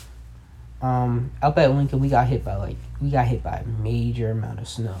 16, up at Lincoln, we got hit by a major amount of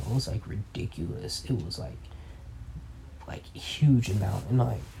snow. It was like ridiculous. It was like a huge amount, and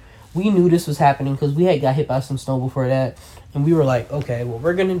like we knew this was happening because we had got hit by some snow before that, and we were like, okay, what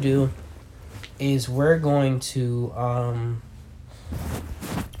we're gonna do is we're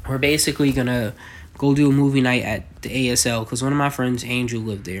basically gonna go do a movie night at the ASL because one of my friends, Angel,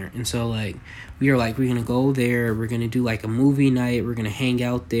 lived there, and so like we were like, we're gonna go there, we're gonna do like a movie night, we're gonna hang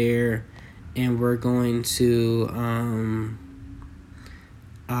out there, and we're going to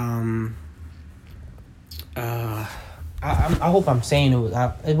I hope I'm saying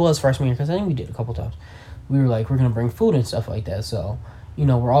it was freshman year because I think we did a couple times. We were like, we're gonna bring food and stuff like that. So,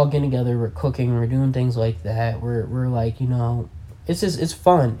 we're all getting together, we're cooking, we're doing things like that. We're like, it's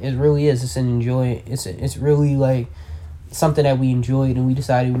fun. It really is. It's really like something that we enjoyed, and we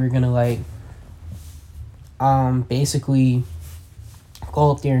decided we were gonna like basically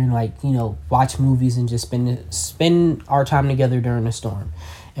go up there and like watch movies and just spend our time together during the storm.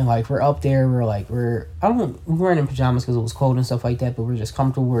 And like we're up there, we weren't in pajamas because it was cold and stuff like that, but we're just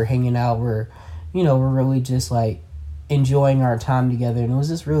comfortable, we're hanging out, we're really just like enjoying our time together, and it was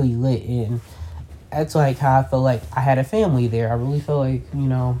just really lit. And that's like how I felt like I had a family there. I really felt like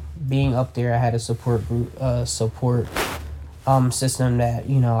being up there, I had a support group, support system that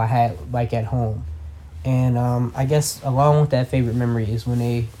I had like at home. And I guess along with that favorite memory is when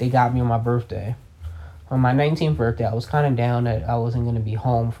they got me on my birthday. On my 19th birthday, I was kind of down that I wasn't going to be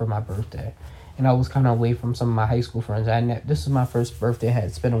home for my birthday. And I was kind of away from some of my high school friends. This is my first birthday I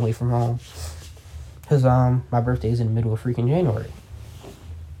had spent away from home. Because my birthday is in the middle of freaking January.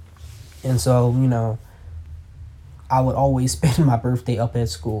 And so, I would always spend my birthday up at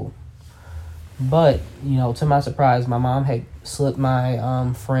school. But, to my surprise, my mom had slipped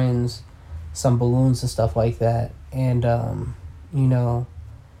my friends some balloons and stuff like that. And,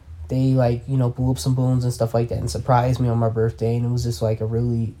 they blew up some balloons and stuff like that and surprised me on my birthday, and it was just like a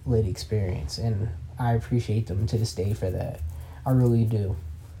really lit experience, and I appreciate them to this day for that. I really do.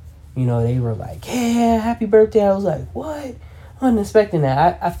 They were like, yeah, happy birthday. I was like, what? I wasn't expecting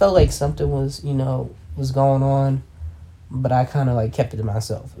that. I felt like something was going on, but I kind of like kept it to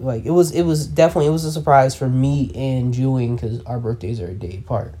myself. Like it was a surprise for me and Julian because our birthdays are a day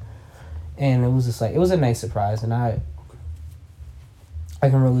apart, and it was just like it was a nice surprise, and I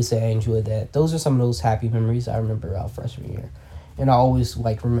can really say I enjoyed that. Those are some of those happy memories I remember out freshman year. And I always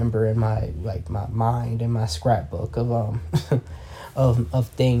like remember in my mind and my scrapbook of of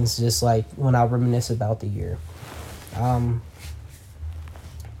things just like when I reminisce about the year.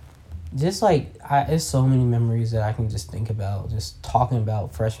 There's so many memories that I can just think about just talking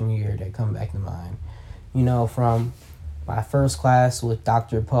about freshman year that come back to mind. From my first class with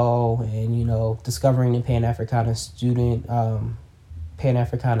Dr. Poe and discovering the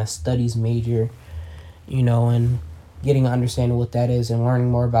Pan-Africana Studies major, and getting an understanding what that is and learning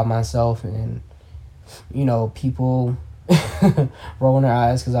more about myself, and, people rolling their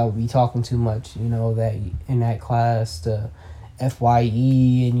eyes because I would be talking too much, that in that class, to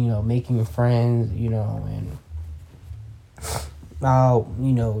FYE and, making friends, and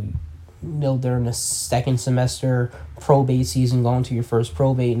during the second semester probate season, going to your first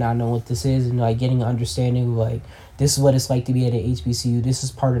probate, not knowing what this is, and like getting an understanding of like this is what it's like to be at an HBCU, this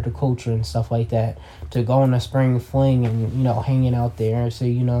is part of the culture and stuff like that, to go on a spring fling and hanging out there,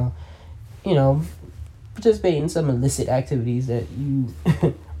 so participate in some illicit activities that you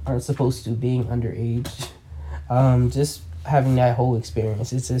aren't supposed to, being underage. Just having that whole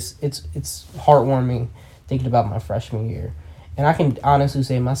experience, it's heartwarming thinking about my freshman year. And I can honestly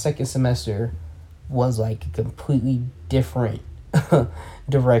say my second semester was like a completely different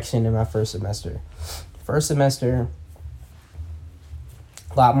direction than my first semester. First semester,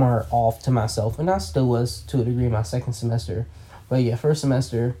 a lot more off to myself, and I still was to a degree in my second semester. But yeah, first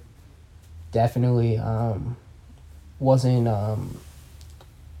semester definitely wasn't, I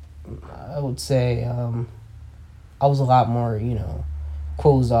would say, I was a lot more,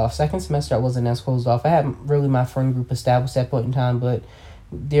 closed off. Second semester, I wasn't as closed off. I hadn't really my friend group established at that point in time, but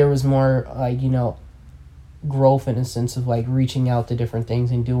there was more like, growth in a sense of like reaching out to different things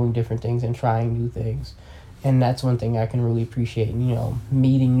and doing different things and trying new things. And that's one thing I can really appreciate,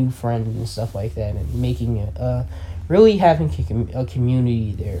 meeting new friends and stuff like that, and making it, really having a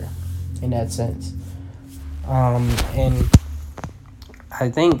community there in that sense. And I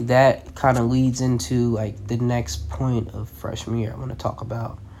think that kind of leads into like the next point of freshman year I want to talk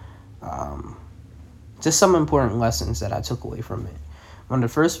about. Just some important lessons that I took away from it. One of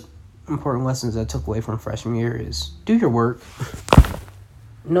the first important lessons I took away from freshman year is do your work.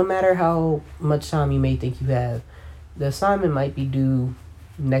 No matter how much time you may think you have, the assignment might be due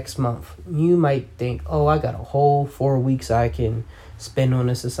next month. You might think, oh, I got a whole 4 weeks I can spend on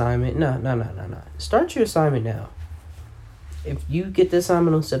this assignment. No. Start your assignment now. If you get the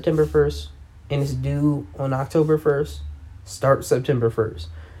assignment on September 1st and it's due on October 1st, start September 1st.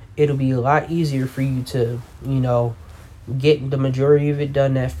 It'll be a lot easier for you to, get the majority of it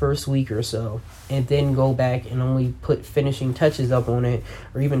done that first week or so, and then go back and only put finishing touches up on it,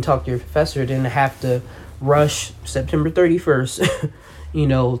 or even talk to your professor, then have to rush September 31st,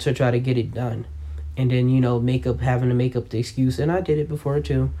 to try to get it done. And then, having to make up the excuse. And I did it before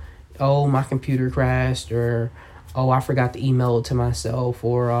too. Oh, my computer crashed, or oh, I forgot to email it to myself,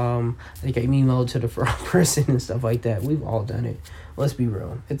 or I think I emailed to the wrong person and stuff like that. We've all done it. Let's be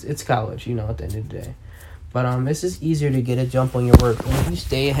real. It's college, at the end of the day. But it's just easier to get a jump on your work. And if you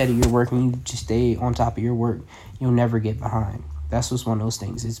stay ahead of your work and you just stay on top of your work, you'll never get behind. That's just one of those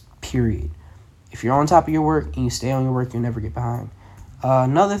things. It's period. If you're on top of your work and you stay on your work, you'll never get behind.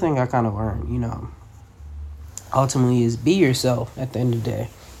 Another thing I kind of learned, ultimately is be yourself at the end of the day.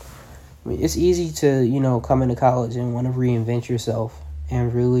 I mean, it's easy to, come into college and want to reinvent yourself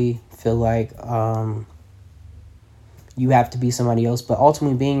and really feel like you have to be somebody else. But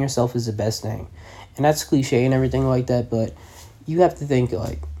ultimately, being yourself is the best thing. And that's cliche and everything like that, but you have to think,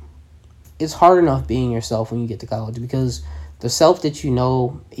 like, it's hard enough being yourself when you get to college, because the self that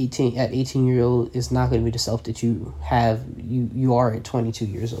 18 years old is not going to be the self that you are at 22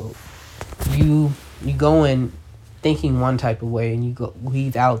 years old. You go in thinking one type of way, and you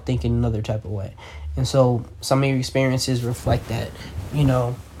leave out thinking another type of way. And so some of your experiences reflect that.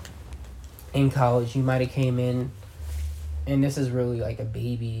 In college, you might have came in, and this is really like a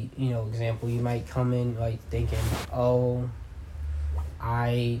baby, example. You might come in like thinking, oh,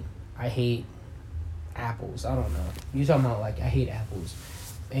 I hate apples. I don't know. You're talking about like, I hate apples.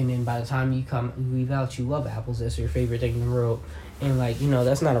 And then by the time you leave out, you love apples. That's your favorite thing in the world. And like,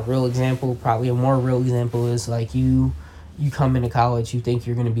 that's not a real example. Probably a more real example is like you come into college, you think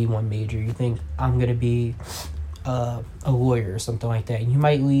you're going to be one major. You think, I'm going to be a lawyer or something like that. And you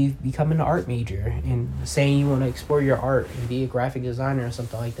might leave becoming an art major and saying you want to explore your art and be a graphic designer or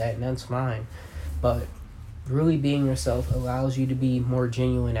something like that. And that's fine. But really being yourself allows you to be more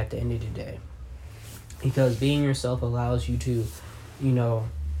genuine at the end of the day. Because being yourself allows you to,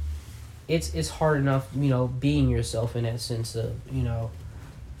 it's hard enough, being yourself in that sense of,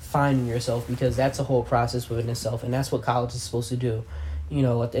 finding yourself, because that's a whole process within itself, and that's what college is supposed to do.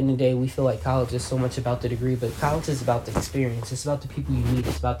 At the end of the day, we feel like college is so much about the degree, but college is about the experience. It's about the people you meet.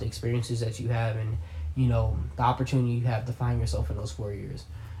 It's about the experiences that you have, and, the opportunity you have to find yourself in those 4 years.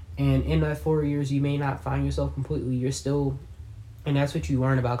 And in that 4 years, you may not find yourself completely. You're still, and that's what you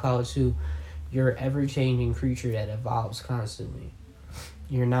learn about college too. You're an ever-changing creature that evolves constantly.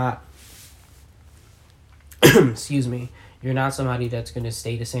 You're not, excuse me, you're not somebody that's going to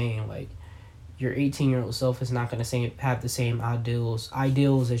stay the same. Like, your 18-year-old self is not going to have the same ideals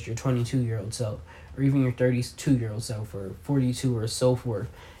as your 22-year-old self, or even your 32-year-old self, or 42, or so forth.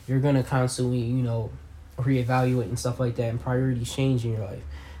 You're going to constantly, reevaluate and stuff like that, and priorities change in your life.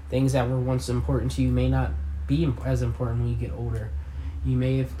 Things that were once important to you may not be as important when you get older. You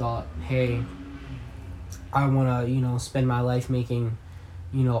may have thought, hey, I want to, spend my life making,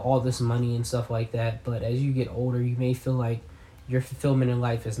 all this money and stuff like that. But as you get older, you may feel like your fulfillment in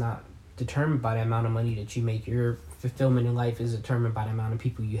life is not determined by the amount of money that you make. Your fulfillment in life is determined by the amount of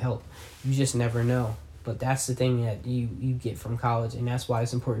people you help. You just never know. But that's the thing that you get from college, and that's why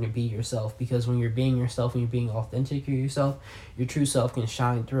it's important to be yourself, because when you're being yourself, when you're being authentic to yourself, your true self can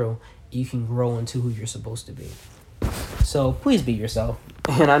shine through. You can grow into who you're supposed to be. So please be yourself.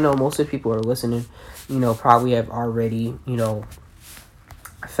 And I know most of the people who are listening, probably have already,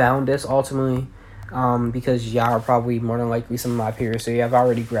 found this ultimately, because y'all are probably more than likely some of my peers. So you have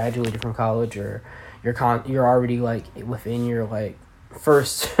already graduated from college, or you're already like within your like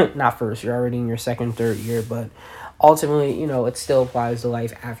you're already in your second, third year. But ultimately, it still applies to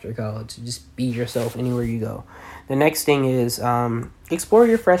life after college. Just be yourself anywhere you go. The next thing is explore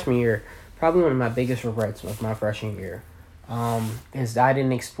your freshman year. Probably one of my biggest regrets of my freshman year is that I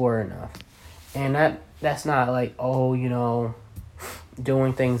didn't explore enough. And that's not like,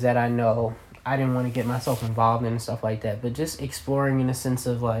 doing things that I know I didn't want to get myself involved in and stuff like that. But just exploring in the sense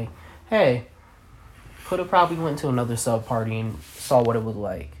of like, hey, could have probably went to another sub party and saw what it was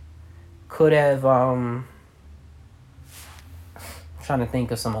like. Could have, trying to think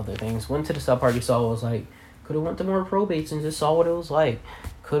of some other things. Went to the sub party, saw what it was like. Could have went to more probates and just saw what it was like.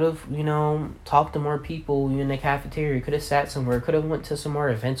 Could have, talked to more people in the cafeteria. Could have sat somewhere. Could have went to some more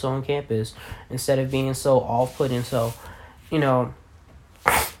events on campus instead of being so off-putting. So,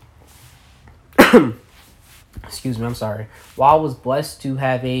 excuse me, I'm sorry. While I was blessed to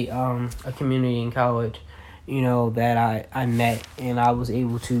have a community in college, that I met and I was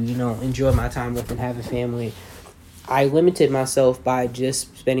able to, enjoy my time with and have a family, I limited myself by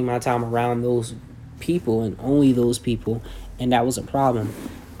just spending my time around those people and only those people, and that was a problem.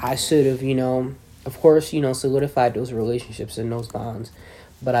 I should have, of course, solidified those relationships and those bonds,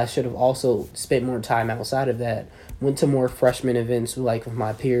 but I should have also spent more time outside of that. Went to more freshman events like with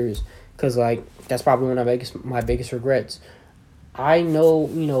my peers, because like that's probably one of my biggest regrets. I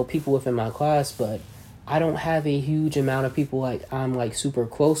know, people within my class, but I don't have a huge amount of people like I'm like super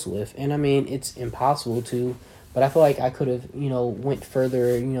close with. And I mean, it's impossible to, but I feel like I could have, went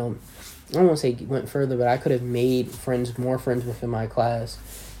further, I don't want to say went further, but I could have made friends, more friends within my class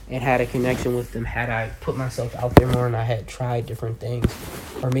and had a connection with them had I put myself out there more and I had tried different things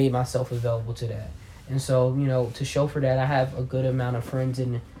or made myself available to that. And so, to show for that, I have a good amount of friends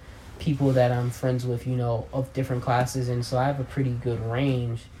and people that I'm friends with, of different classes. And so I have a pretty good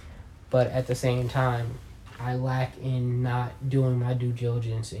range, but at the same time, I lack in not doing my due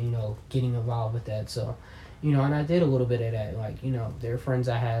diligence and, getting involved with that. So, and I did a little bit of that. Like, there are friends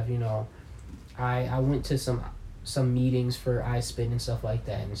I have, I went to some meetings for iSpit and stuff like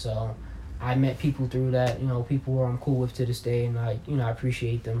that. And so I met people through that, people who I'm cool with to this day. And, like, I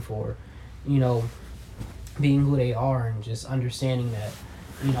appreciate them for, you know, being who they are and just understanding that.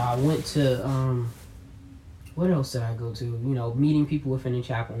 I went to what else did I go to? Meeting people within the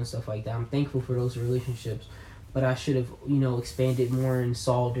chapel and stuff like that. I'm thankful for those relationships, but I should have expanded more and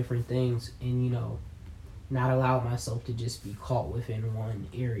saw different things and not allow myself to just be caught within one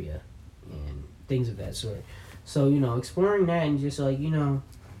area and things of that sort. So exploring that and just like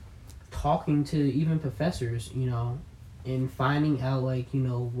talking to even professors, and finding out like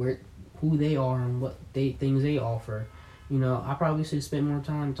where who they are and what things they offer. I probably should spend more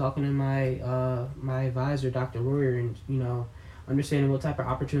time talking to my advisor, Dr. Royer, and understanding what type of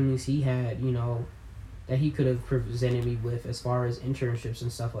opportunities he had, that he could have presented me with as far as internships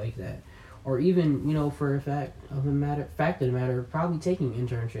and stuff like that, or even for a fact of the matter, probably taking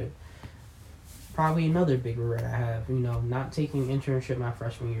internship. Probably another big regret I have, not taking internship my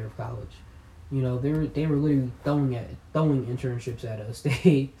freshman year of college. They were literally throwing internships at us.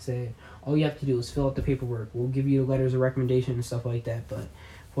 They said all you have to do is fill out the paperwork. We'll give you the letters of recommendation and stuff like that. But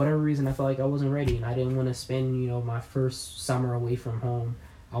for whatever reason, I felt like I wasn't ready, and I didn't want to spend my first summer away from home.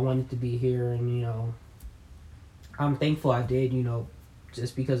 I wanted to be here, and I'm thankful I did.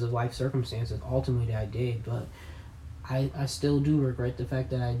 Just because of life circumstances, ultimately I did. But I still do regret the fact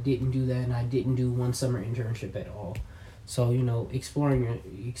that I didn't do that, and I didn't do one summer internship at all. So, exploring,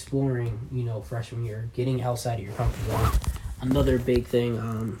 freshman year, getting outside of your comfort zone. Another big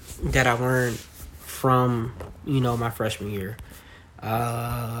thing that I learned from, my freshman year.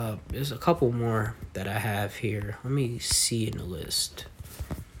 There's a couple more that I have here. Let me see in the list.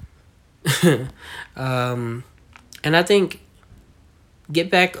 And I think get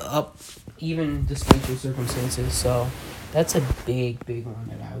back up even despite your circumstances. So that's a big, big one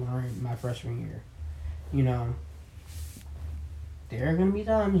that I learned my freshman year. There are going to be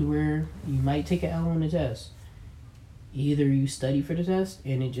times where you might take an L on the test. Either you study for the test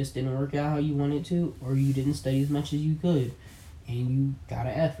and it just didn't work out how you wanted to, or you didn't study as much as you could and you got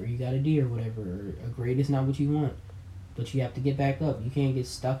an F or you got a D or whatever, or a grade is not what you want. But you have to get back up. You can't get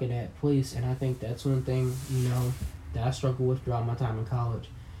stuck in that place. And I think that's one thing, that I struggle with throughout my time in college.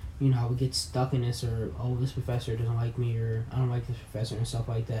 I would get stuck in this, or, oh, this professor doesn't like me, or I don't like this professor and stuff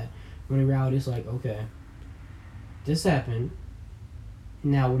like that. When in reality, it's like, okay, this happened.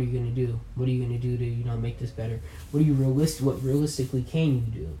 Now what are you gonna do? What are you gonna do to make this better? What realistically can you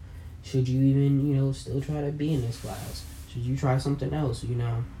do? Should you even still try to be in this class? Should you try something else?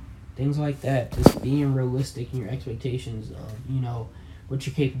 Things like that. Just being realistic in your expectations of what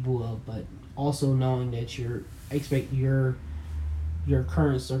you're capable of, but also knowing that your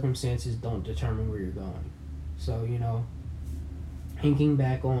current circumstances don't determine where you're going. So thinking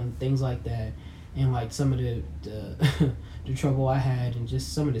back on things like that, and like some of the the trouble I had, and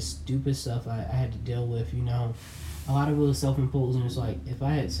just some of the stupid stuff I had to deal with, a lot of it was self-imposed, and it's like if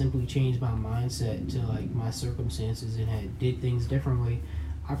I had simply changed my mindset to like my circumstances and had did things differently,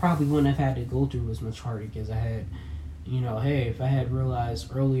 I probably wouldn't have had to go through as much heartache as I had. Hey, if I had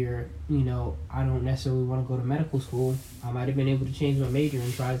realized earlier, I don't necessarily want to go to medical school, I might have been able to change my major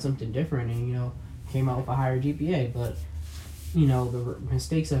and tried something different and came out with a higher GPA. But the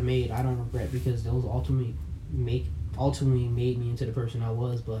mistakes I made, I don't regret, because those ultimately made me into the person I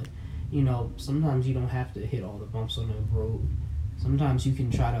was. But sometimes you don't have to hit all the bumps on the road. Sometimes you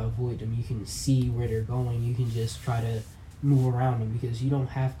can try to avoid them. You can see where they're going. You can just try to move around them, because you don't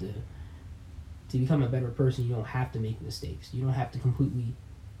have to become a better person. You don't have to make mistakes. You don't have to completely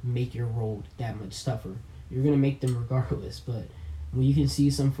make your road that much tougher. You're gonna make them regardless. But when you can see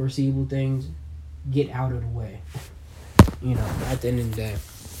some foreseeable things, get out of the way. at the end of the day.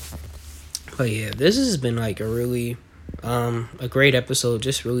 But yeah, this has been like a great episode,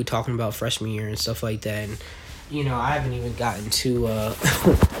 just really talking about freshman year and stuff like that. And I haven't even gotten to I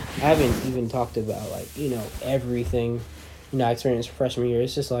haven't even talked about like everything I experienced freshman year.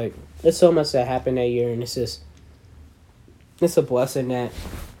 It's just like it's so much that happened that year, and it's a blessing that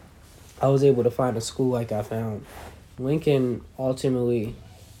I was able to find a school like I found. Lincoln ultimately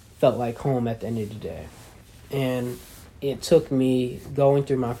felt like home at the end of the day. And it took me going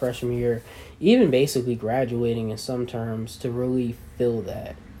through my freshman year, even basically graduating in some terms, to really feel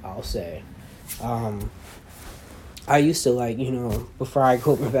that, I'll say. I used to before I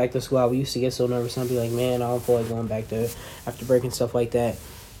go back to school, I used to get so nervous. I'd be like, man, I don't feel like going back there after breaking stuff like that.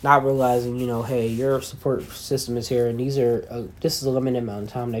 Not realizing, hey, your support system is here, and this is a limited amount of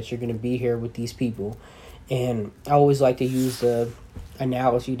time that you're going to be here with these people. And I always like to use the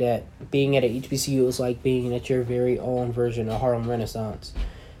analogy that being at a HBCU is like being at your very own version of Harlem Renaissance.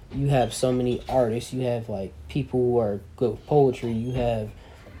 You have so many artists. You have like people who are good with poetry. You have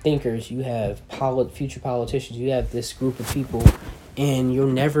thinkers. You have future politicians. You have this group of people, and you'll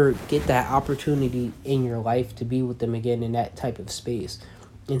never get that opportunity in your life to be with them again in that type of space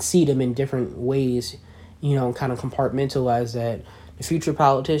and see them in different ways. Kind of compartmentalize that. The future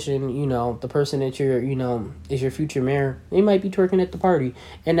politician, the person that is your future mayor, they might be twerking at the party.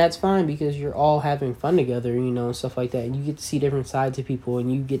 And that's fine because you're all having fun together, and stuff like that. And you get to see different sides of people,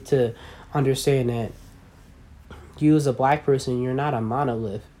 and you get to understand that you as a black person, you're not a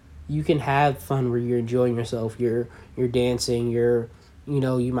monolith. You can have fun where you're enjoying yourself, you're dancing, you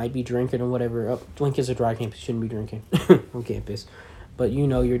might be drinking or whatever. Oh, Lincoln's a dry campus, you shouldn't be drinking on campus. But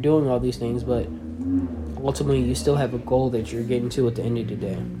you're doing all these things, but ultimately you still have a goal that you're getting to at the end of the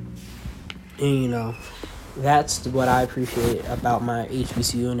day. And that's what I appreciate about my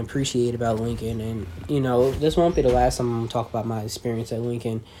HBCU and appreciate about Lincoln. And this won't be the last time I'm gonna talk about my experience at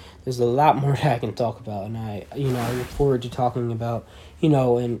Lincoln. There's a lot more that I can talk about, and I look forward to talking about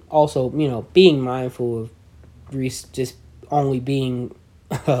and also being mindful of just only being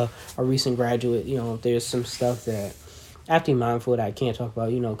a recent graduate. There's some stuff that I have to be mindful that I can't talk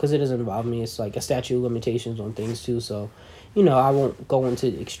about, because it doesn't involve me. It's like a statute of limitations on things too. So, I won't go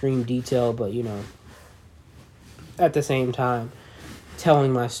into extreme detail, but at the same time,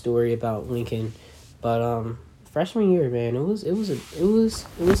 telling my story about Lincoln. But freshman year, man, it was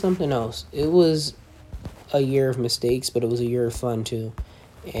something else. It was a year of mistakes, but it was a year of fun too,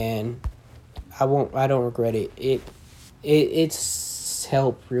 and I don't regret it. It's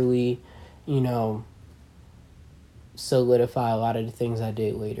helped really, solidify a lot of the things I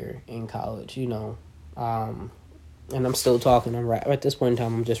did later in college. And I'm still talking. At this point in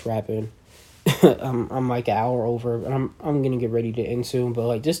time, I'm just rapping. I'm like an hour over, and I'm gonna get ready to end soon. But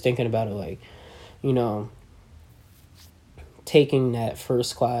like just thinking about it, like taking that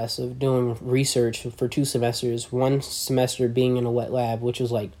first class of doing research for 2 semesters, one semester being in a wet lab, which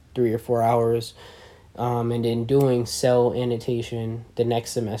was like 3 or 4 hours, and then doing cell annotation the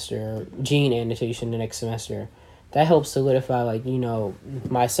next semester, gene annotation the next semester. That helps solidify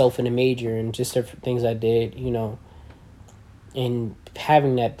myself in a major and just different things I did, and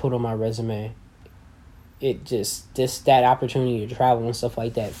having that put on my resume. It just that opportunity to travel and stuff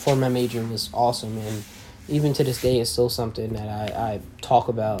like that for my major was awesome, and even to this day it's still something that I talk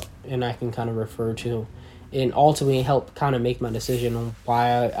about and I can kind of refer to, and ultimately help kind of make my decision on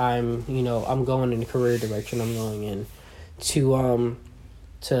why I'm going in the career direction I'm going in,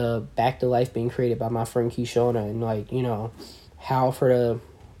 to Back to Life being created by my friend Keishona, and how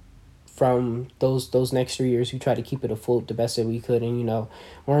from those next 3 years we tried to keep it afloat the best that we could, and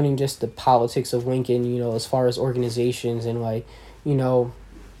learning just the politics of Lincoln, as far as organizations, and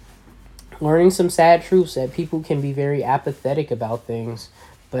learning some sad truths that people can be very apathetic about things,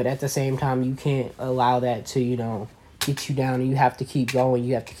 but at the same time you can't allow that to get you down, and you have to keep going,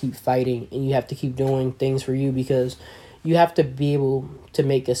 you have to keep fighting, and you have to keep doing things for you, because you have to be able to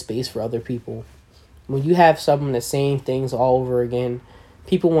make a space for other people. When you have someone that's saying things all over again,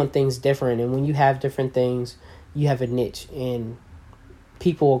 people want things different, and when you have different things, you have a niche, and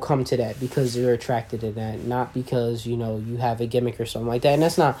people will come to that because they're attracted to that, not because you have a gimmick or something like that.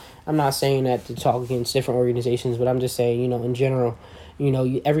 And I'm not saying that to talk against different organizations, but I'm just saying in general,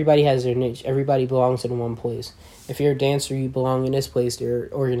 everybody has their niche, everybody belongs in one place. If you're a dancer, you belong in this place, there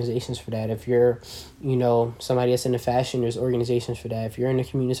are organizations for that. If you're somebody that's into fashion, there's organizations for that. If you're in the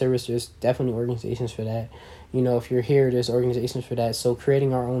community service, there's definitely organizations for that. If you're here, there's organizations for that. So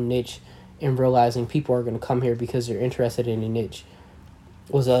creating our own niche and realizing people are going to come here because they're interested in a niche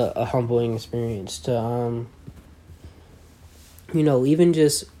was a humbling experience to even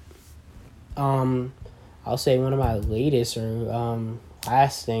just I'll say one of my latest or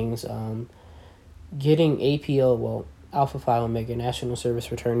last things, getting APO, well, Alpha Phi Omega National Service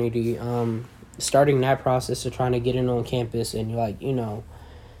Fraternity, starting that process of trying to get in on campus and like,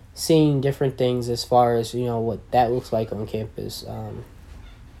 seeing different things as far as, what that looks like on campus, and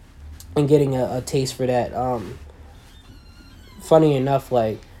getting a taste for that. Funny enough,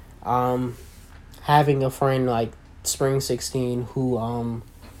 like, having a friend like Spring 16 who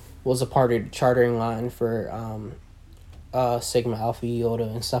was a part of the chartering line for Sigma Alpha Iota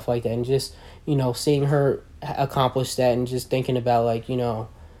and stuff like that, and just seeing her accomplish that, and just thinking about like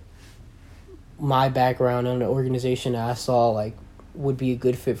my background and the organization that I saw like would be a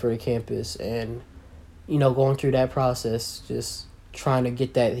good fit for the campus, and going through that process, just trying to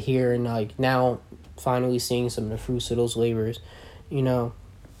get that here, and like now finally seeing some of the fruits of those labors. you know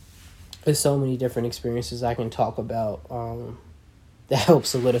there's so many different experiences I can talk about that help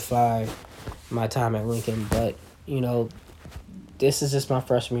solidify my time at Lincoln. But this is just my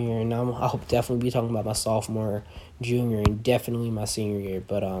freshman year, and I'll definitely be talking about my sophomore, junior, and definitely my senior year.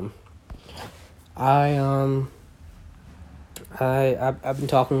 But I I've been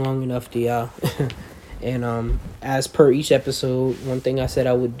talking long enough to y'all, and as per each episode, one thing I said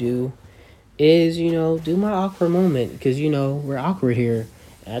I would do is do my awkward moment, because we're awkward here.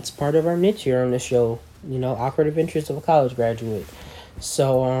 That's part of our niche here on the show. Awkward adventures of a college graduate.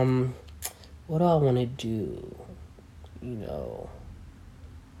 So what do I want to do?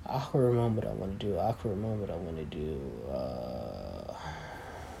 Awkward moment I want to do. Awkward moment I want to do.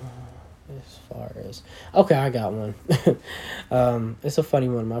 As far as okay, I got one. It's a funny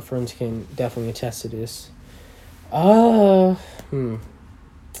one. My friends can definitely attest to this.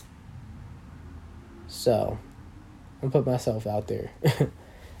 So I'll put myself out there.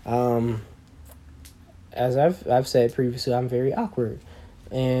 As I've said previously, I'm very awkward,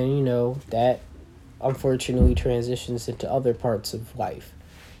 and that unfortunately transitions into other parts of life,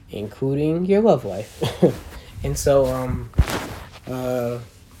 including your love life. And so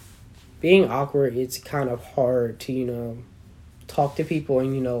being awkward, it's kind of hard to talk to people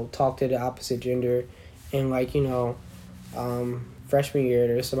and talk to the opposite gender, and like freshman year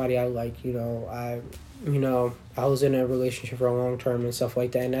there's somebody I like. I was in a relationship for a long term and stuff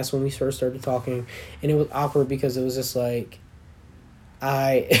like that, and that's when we first started talking, and it was awkward because it was just like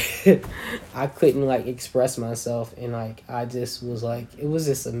I I couldn't like express myself, and like I just was like, it was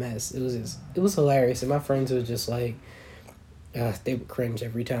just a mess. It was hilarious, and my friends were just like they would cringe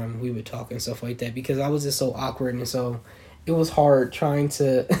every time we would talk and stuff like that, because I was just so awkward, and so it was hard trying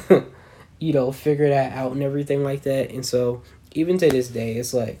to figure that out and everything like that. And so even to this day,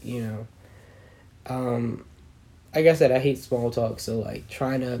 it's like like I said, I hate small talk, so like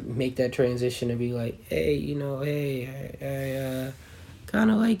trying to make that transition and be like, hey, hey, I kind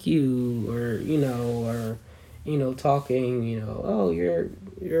of like you, or talking, oh,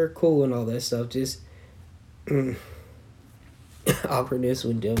 you're cool and all that stuff. Just awkwardness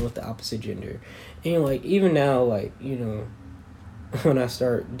when dealing with the opposite gender. And like even now, like when I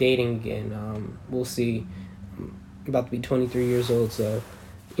start dating again, we'll see. I'm about to be 23 years old, so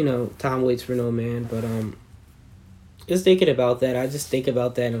time waits for no man. But just thinking about that, I just think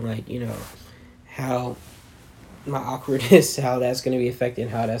about that, and like how my awkwardness, how that's going to be affected,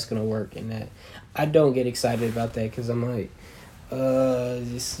 how that's going to work, and that I don't get excited about that, because I'm like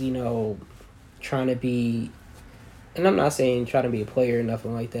just trying to be, and I'm not saying trying to be a player or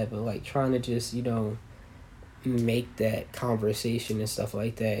nothing like that, but like trying to just make that conversation and stuff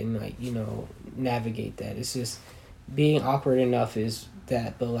like that, and like navigate that. It's just being awkward enough is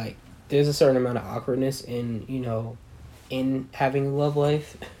that, but like there's a certain amount of awkwardness in in having a love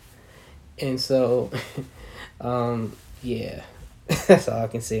life. And so yeah, that's all I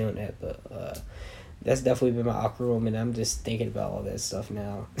can say on that. But that's definitely been my awkward moment. I'm just thinking about all that stuff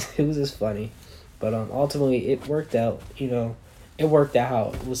now. It was just funny, but ultimately it worked out. It worked out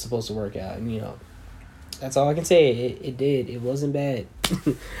how it was supposed to work out, and that's all I can say. It did. It wasn't bad.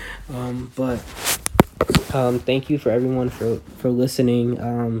 But thank you for everyone for listening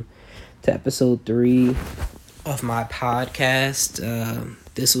to episode 3 of my podcast.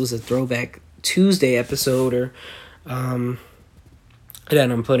 This was a throwback Tuesday episode, or that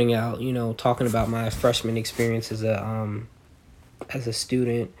I'm putting out, talking about my freshman experience as a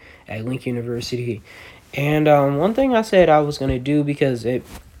student at Lincoln University. And one thing I said I was gonna do, because it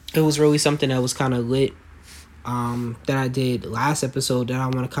was really something that was kind of lit, that I did last episode, that I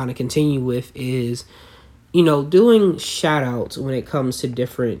want to kind of continue with, is doing shout outs when it comes to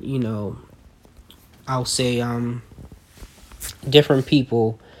different, I'll say different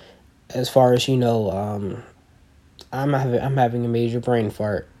people, as far as I'm having a major brain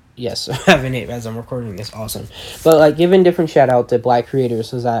fart. Yes, having it as I'm recording is awesome. But like giving different shout out to black creators,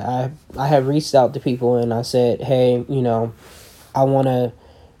 because I have reached out to people and I said, hey, I want to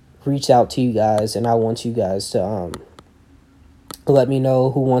reach out to you guys and I want you guys to let me know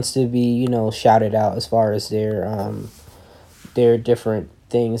who wants to be shouted out as far as their different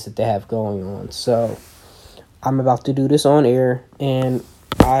things that they have going on. So I'm about to do this on air, and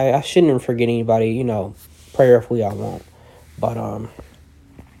I shouldn't forget anybody. Prayerfully I won't, but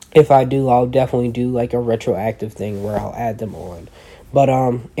if I do, I'll definitely do like a retroactive thing where I'll add them on. But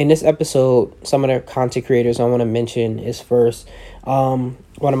in this episode, some of the content creators I want to mention is first, one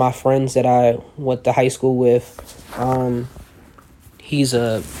of my friends that I went to high school with. He's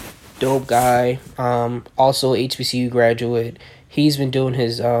a dope guy. Also HBCU graduate. He's been doing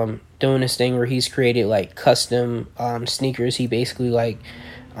this thing where he's created like custom sneakers. He basically like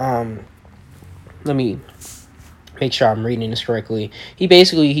let me make sure I'm reading this correctly. He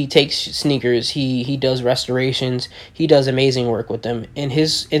takes sneakers, he does restorations, he does amazing work with them, and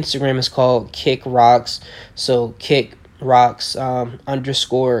his Instagram is called Kick Rocks. So Kick Rocks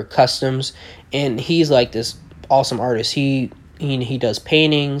underscore customs, and he's like this awesome artist. He does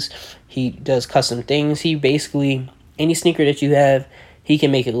paintings, he does custom things. He basically any sneaker that you have, he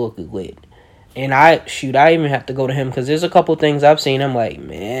can make it look lit. And I even have to go to him because there's a couple things I've seen. I'm like,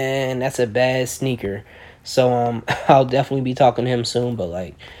 man, that's a bad sneaker. So I'll definitely be talking to him soon. But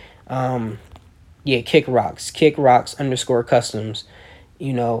like, yeah, Kick Rocks underscore customs.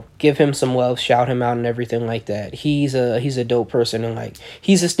 Give him some love, shout him out, and everything like that. He's a dope person, and like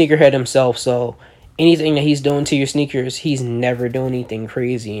he's a sneakerhead himself. So anything that he's doing to your sneakers, he's never doing anything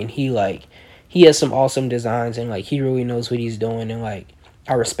crazy, and he has some awesome designs, and like he really knows what he's doing, and like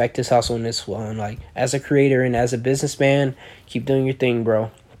I respect his hustle in this one. Like as a creator and as a businessman, keep doing your thing, bro.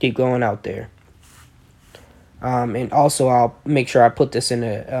 Keep going out there. And also I'll make sure I put this in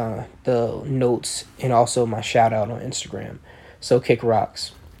the notes and also my shout out on Instagram. So Kick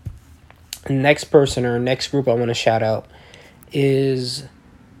Rocks. The next person or next group I want to shout out is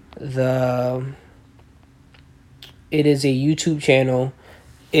it is a YouTube channel.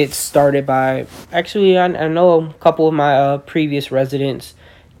 It's started by actually I know a couple of my previous residents,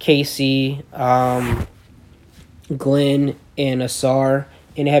 Casey, Glenn, and Asar,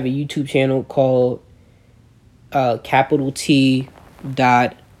 and they have a YouTube channel called capital T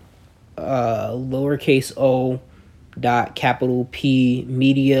dot lowercase o dot capital P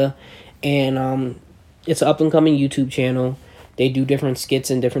media, and it's an up and coming YouTube channel. They do different skits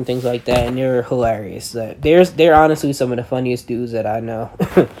and different things like that, and they're hilarious. They're honestly some of the funniest dudes that I know.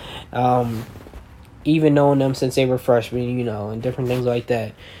 Even knowing them since they were freshmen, and different things like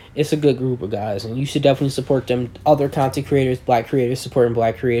that. It's a good group of guys, and you should definitely support them. Other content creators, black creators, supporting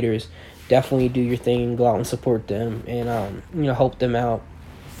black creators. Definitely do your thing, go out and support them, and help them out,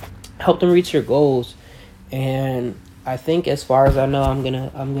 help them reach their goals. And I think, as far as I know, I'm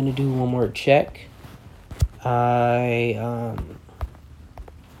gonna do one more check. We're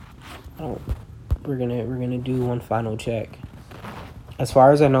gonna do one final check. As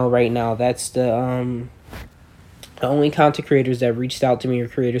far as I know right now, that's the only content creators that reached out to me, or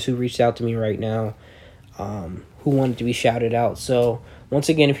creators who reached out to me right now, who wanted to be shouted out. So once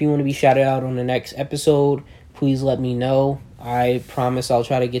again, if you want to be shouted out on the next episode, please let me know. I promise I'll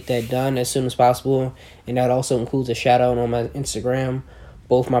try to get that done as soon as possible, and that also includes a shout out on my Instagram,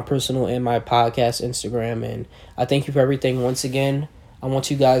 both my personal and my podcast Instagram. And I thank you for everything once again. I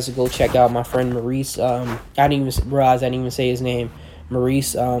want you guys to go check out my friend Maurice. I didn't even realize I didn't even say his name.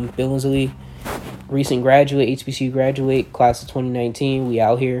 Maurice Billingsley, recent graduate, HBCU graduate, class of 2019. We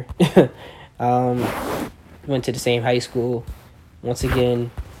out here. Went to the same high school. Once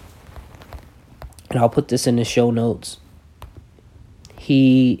again, and I'll put this in the show notes.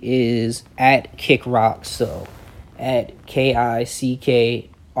 He is at Kick Rocks, so at KICKROCKS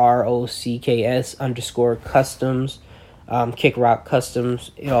underscore customs, Kick Rock Customs.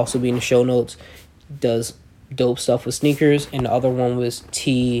 It'll also be in the show notes. Does dope stuff with sneakers, and the other one was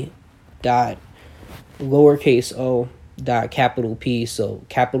T dot lowercase o dot capital P, so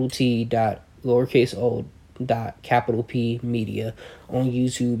capital T dot lowercase o dot capital P media on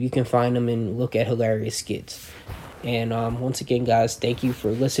YouTube. You can find them and look at hilarious skits. And once again, guys, thank you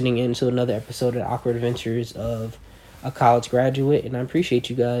for listening in to another episode of Awkward Adventures of a College Graduate, and I appreciate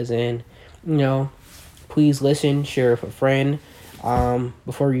you guys. And please listen, share with a friend.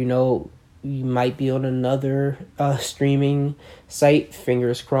 Before you know, you might be on another streaming site.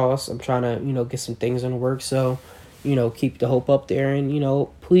 Fingers crossed. I'm trying to get some things in the works, so keep the hope up there. And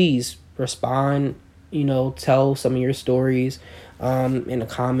please respond. Tell some of your stories in the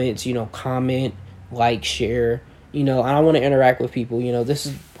comments. Comment, like, share. I want to interact with people. This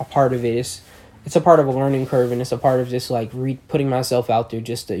is a part of it. It's a part of a learning curve, and it's a part of just like putting myself out there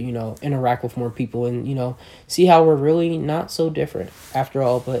just to interact with more people and see how we're really not so different after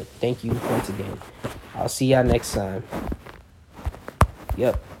all. But thank you once again. I'll see y'all next time.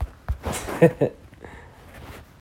 Yep.